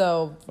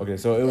 So okay,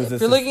 so it was.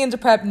 If you're looking into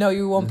PrEP, no,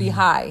 you won't be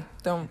high.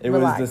 Don't. It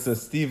relax. was the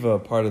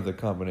Sestiva part of the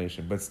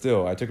combination, but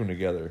still, I took them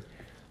together.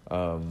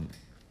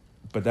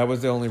 But that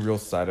was the only real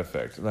side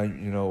effect. Like,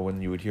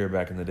 when you would hear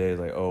back in the day,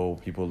 like, oh,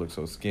 people look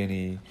so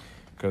skinny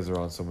because they're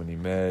on so many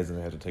meds and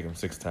they have to take them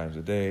 6 times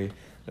a day.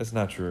 That's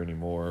not true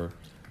anymore.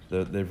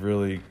 They've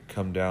really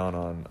come down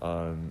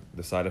on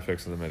the side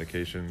effects of the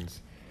medications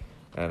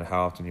and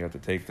how often you have to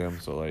take them.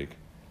 So, like,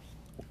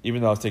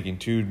 even though I was taking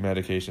 2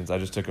 medications, I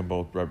just took them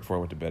both right before I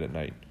went to bed at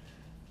night.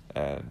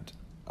 And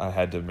I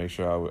had to make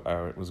sure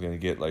I was going to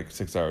get, like,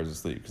 6 hours of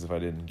sleep, because if I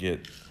didn't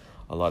get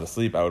a lot of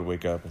sleep, I would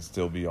wake up and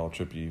still be all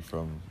trippy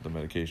from the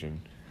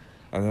medication.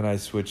 And then I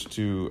switched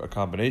to a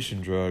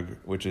combination drug,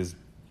 which is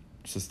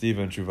Sestiva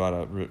and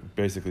Truvada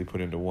basically put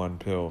into one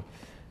pill.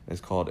 It's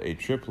called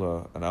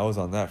Atripla, and I was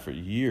on that for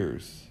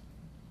years.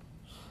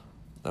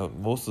 Now,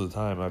 most of the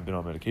time I've been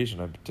on medication,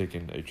 I've been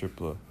taking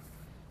Atripla.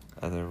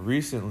 And then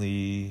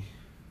recently,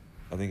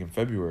 I think in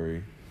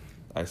February,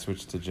 I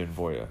switched to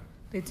Genvoya.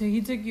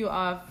 He took you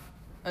off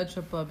a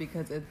triple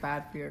because it's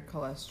bad for your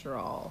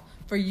cholesterol.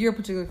 For your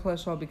particular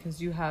cholesterol,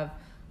 because you have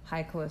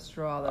high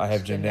cholesterol. I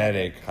have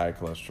genetic high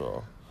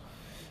cholesterol.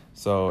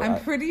 So I'm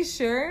pretty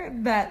sure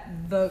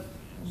that the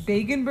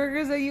bacon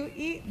burgers that you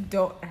eat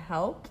don't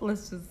help.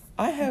 Let's just...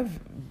 I have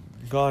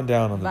gone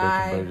down on the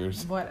bacon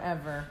burgers.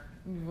 Whatever.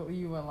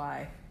 You will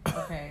lie.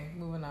 Okay,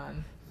 moving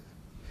on.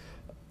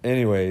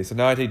 Anyway, so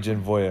now I take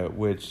Genvoya,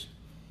 which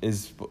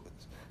is...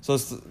 So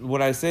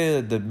when I say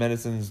that the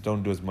medicines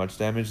don't do as much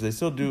damage, they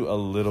still do a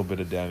little bit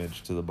of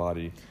damage to the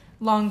body.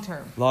 Long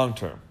term.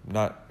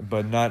 Not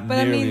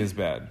nearly as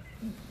bad.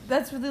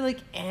 That's really like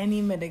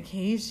any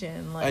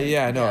medication. Like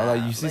yeah, I know. Yeah,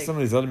 like you see some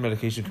of these other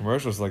medication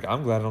commercials. Like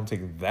I'm glad I don't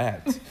take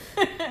that.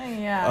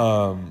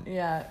 Yeah.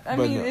 Yeah. I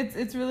mean, no.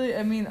 It's really.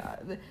 I mean,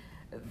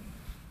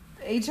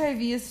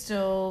 HIV is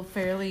still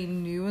fairly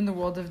new in the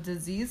world of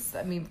disease.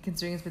 I mean,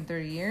 considering it's been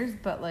 30 years,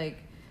 but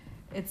like,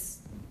 it's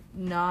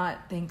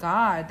not. Thank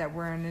God that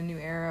we're in a new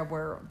era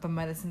where the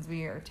medicines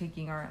we are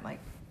taking aren't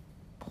like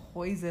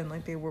poison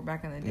like they were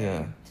back in the day.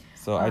 Yeah.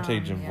 So I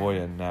take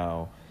Genvoya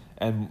now.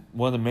 And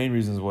one of the main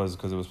reasons was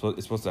because it's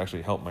supposed to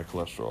actually help my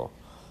cholesterol.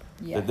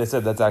 Yes. They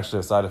said that's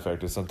actually a side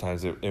effect. Is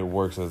sometimes it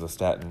works as a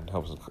statin and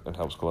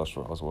helps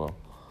cholesterol as well.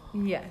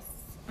 Yes.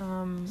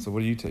 So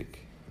what do you take?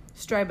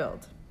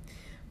 Stribild.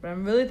 But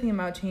I'm really thinking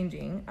about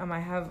changing.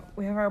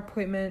 We have our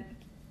appointment.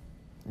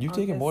 You've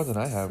taken more than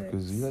I have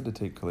because you had to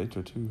take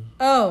Kaletra too.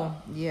 Oh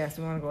yes,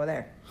 we want to go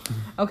there.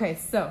 Okay,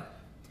 so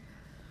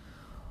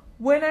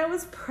when I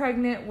was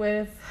pregnant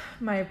with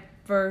my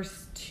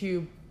first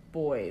two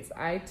boys,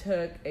 I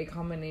took a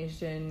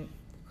combination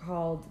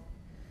called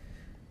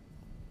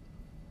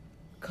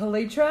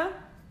Kaletra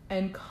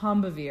and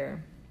Combivir.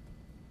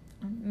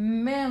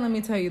 Man, let me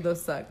tell you, those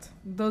sucked.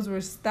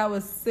 That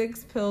was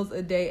 6 pills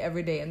a day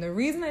every day, and the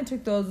reason I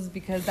took those is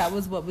because that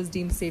was what was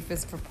deemed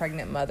safest for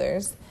pregnant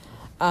mothers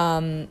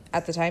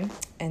at the time,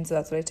 and so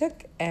that's what I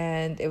took,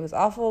 and it was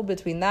awful.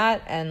 Between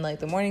that and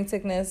like the morning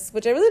sickness,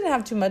 which I really didn't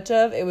have too much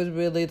of, it was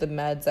really the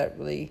meds that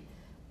really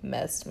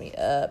messed me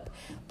up.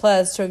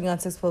 Plus, choking on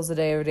 6 pills a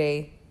day every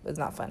day was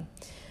not fun.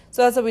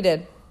 So that's what we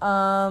did.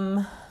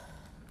 And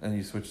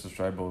you switched to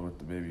Stribild with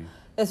the baby.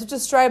 I switched to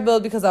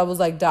Stribild because I was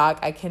like, Doc,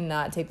 I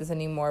cannot take this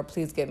anymore.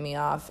 Please get me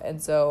off.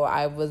 And so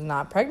I was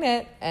not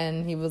pregnant.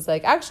 And he was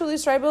like, actually,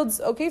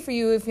 Stribild's okay for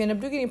you if you end up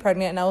getting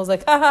pregnant. And I was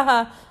like, ha ha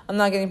ha, I'm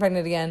not getting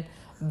pregnant again.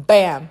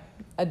 Bam,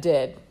 I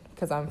did,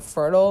 because I'm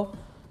fertile,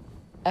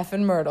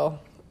 effing myrtle.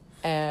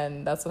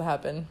 And that's what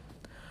happened.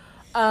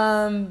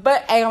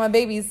 But I got my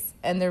babies,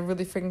 and they're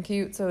really freaking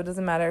cute, so it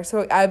doesn't matter.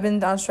 So I've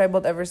been on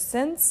Stribild ever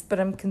since, but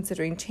I'm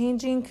considering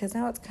changing because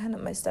now it's kind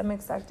of, my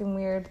stomach's acting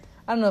weird.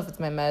 I don't know if it's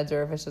my meds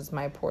or if it's just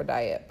my poor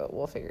diet, but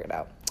we'll figure it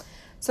out.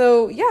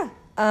 So yeah,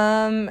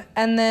 and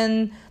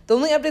then the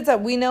only updates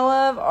that we know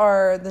of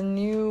are the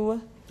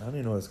new... I don't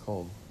even know what it's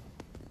called.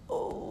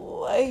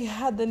 Oh, I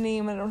had the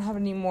name. I don't have it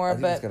anymore,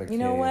 but you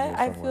know what?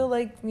 I feel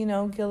like,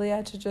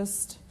 Gilead should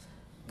just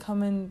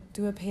come and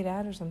do a paid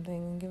ad or something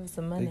and give us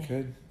some money. They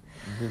could.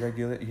 You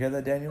hear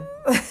that, Daniel?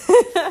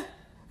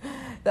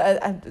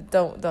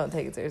 Don't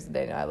take it seriously,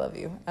 Daniel. I love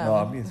you. No,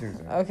 I'm being serious.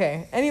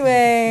 Okay.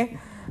 Anyway,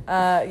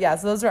 so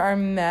those are our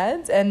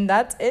meds, and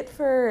that's it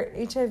for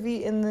HIV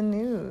in the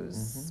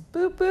news. Mm-hmm.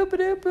 Boop, boop,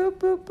 boop, boop,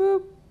 boop,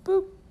 boop,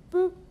 boop,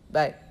 boop.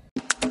 Bye.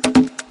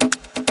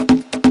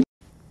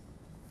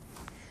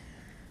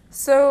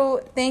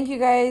 So thank you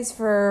guys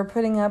for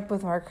putting up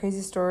with our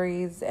crazy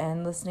stories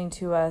and listening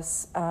to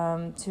us.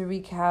 To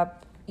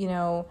recap,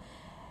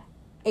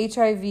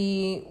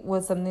 HIV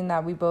was something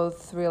that we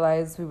both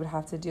realized we would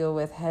have to deal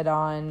with head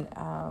on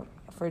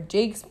for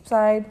Jake's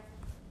side,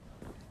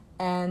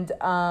 and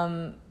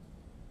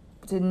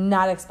did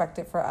not expect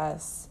it for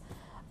us.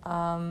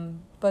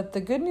 But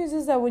the good news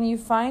is that when you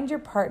find your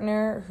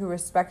partner who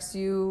respects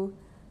you,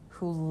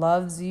 who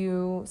loves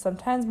you,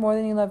 sometimes more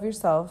than you love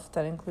yourself,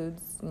 that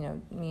includes, me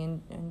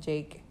and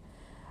Jake,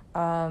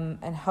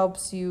 and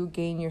helps you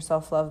gain your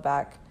self-love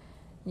back,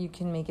 you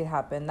can make it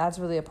happen. That's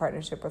really a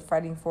partnership with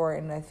Fighting For,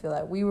 and I feel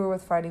like we were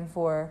with Fighting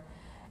For,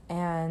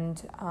 and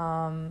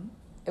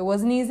it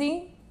wasn't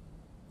easy.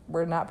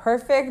 We're not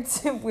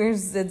perfect.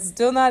 It's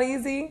still not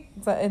easy.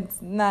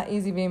 It's not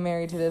easy being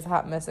married to this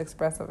hot mess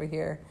express over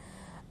here.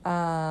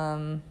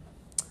 And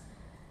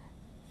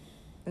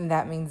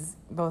that means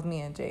both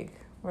me and Jake,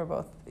 we're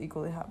both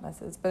equally hot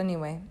messes. But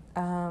anyway,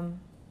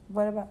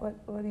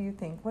 what do you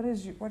think? What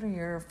are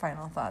your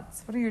final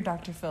thoughts? What are your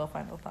Dr. Phil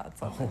final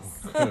thoughts on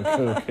this?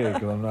 Okay,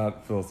 because I'm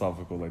not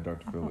philosophical like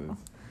Dr. Phil is.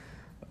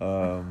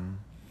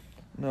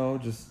 No,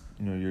 just,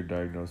 your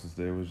diagnosis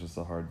day was just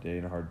a hard day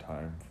and a hard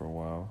time for a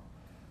while.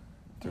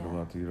 It took a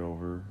lot to get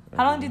over.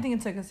 How long do you think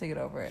it took us to get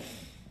over it?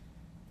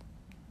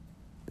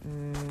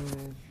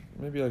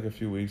 Maybe like a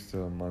few weeks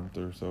to a month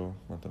or so,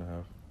 month and a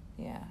half.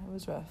 Yeah, it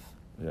was rough.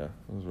 Yeah,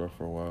 it was rough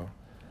for a while.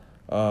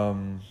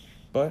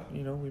 But,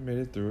 we made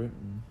it through it.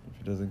 And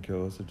if it doesn't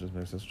kill us, it just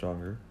makes us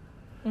stronger.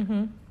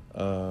 Mm-hmm.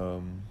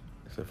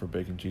 Except for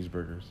bacon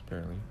cheeseburgers,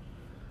 apparently.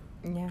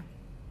 Yeah.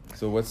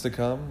 So what's to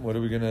come? What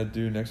are we going to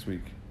do next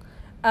week?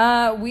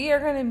 We are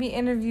going to be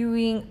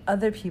interviewing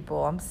other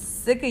people. I'm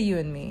sick of you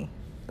and me.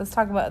 Let's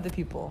talk about other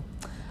people.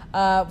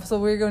 So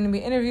we're going to be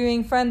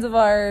interviewing friends of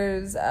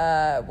ours.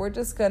 We're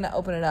just going to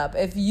open it up.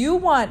 If you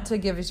want to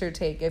give us your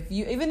take,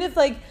 even if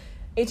like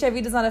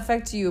HIV does not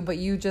affect you, but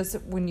you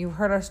just, when you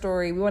heard our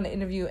story, we want to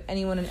interview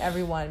anyone and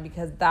everyone,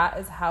 because that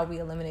is how we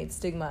eliminate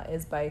stigma,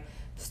 is by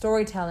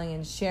storytelling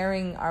and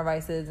sharing our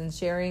vices and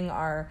sharing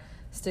our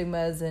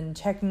stigmas and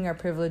checking our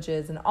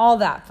privileges and all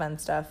that fun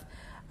stuff.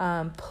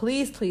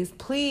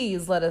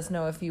 Please let us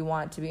know if you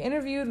want to be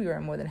interviewed. We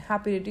are more than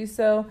happy to do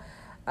so.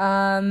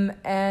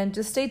 And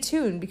just stay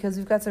tuned, because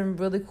we've got some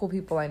really cool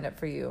people lined up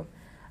for you.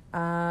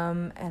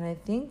 And I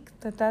think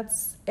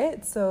that's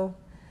it. So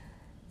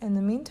in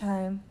the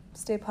meantime,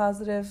 stay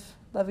positive,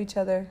 love each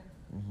other.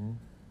 Mm-hmm.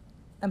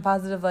 And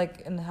positive,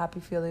 like in a happy,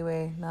 feely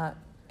way, not...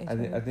 I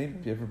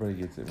think everybody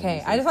gets it.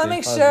 Okay, I just want to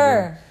make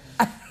sure.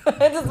 I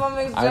just want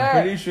to make sure.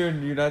 I'm pretty sure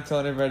you're not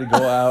telling everybody to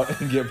go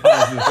out and get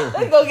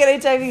positive. Go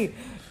get HIV.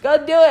 Go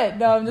do it.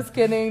 No, I'm just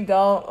kidding.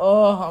 Don't.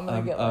 Oh, I'm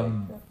going to get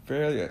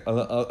fairly...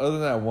 Other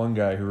than that one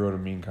guy who wrote a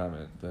mean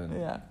comment, then...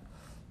 Yeah.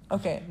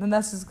 Okay, then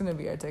that's just going to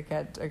be our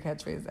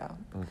catchphrase now.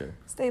 Okay.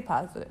 Stay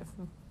positive.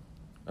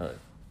 All right.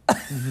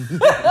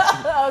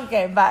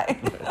 Okay, bye.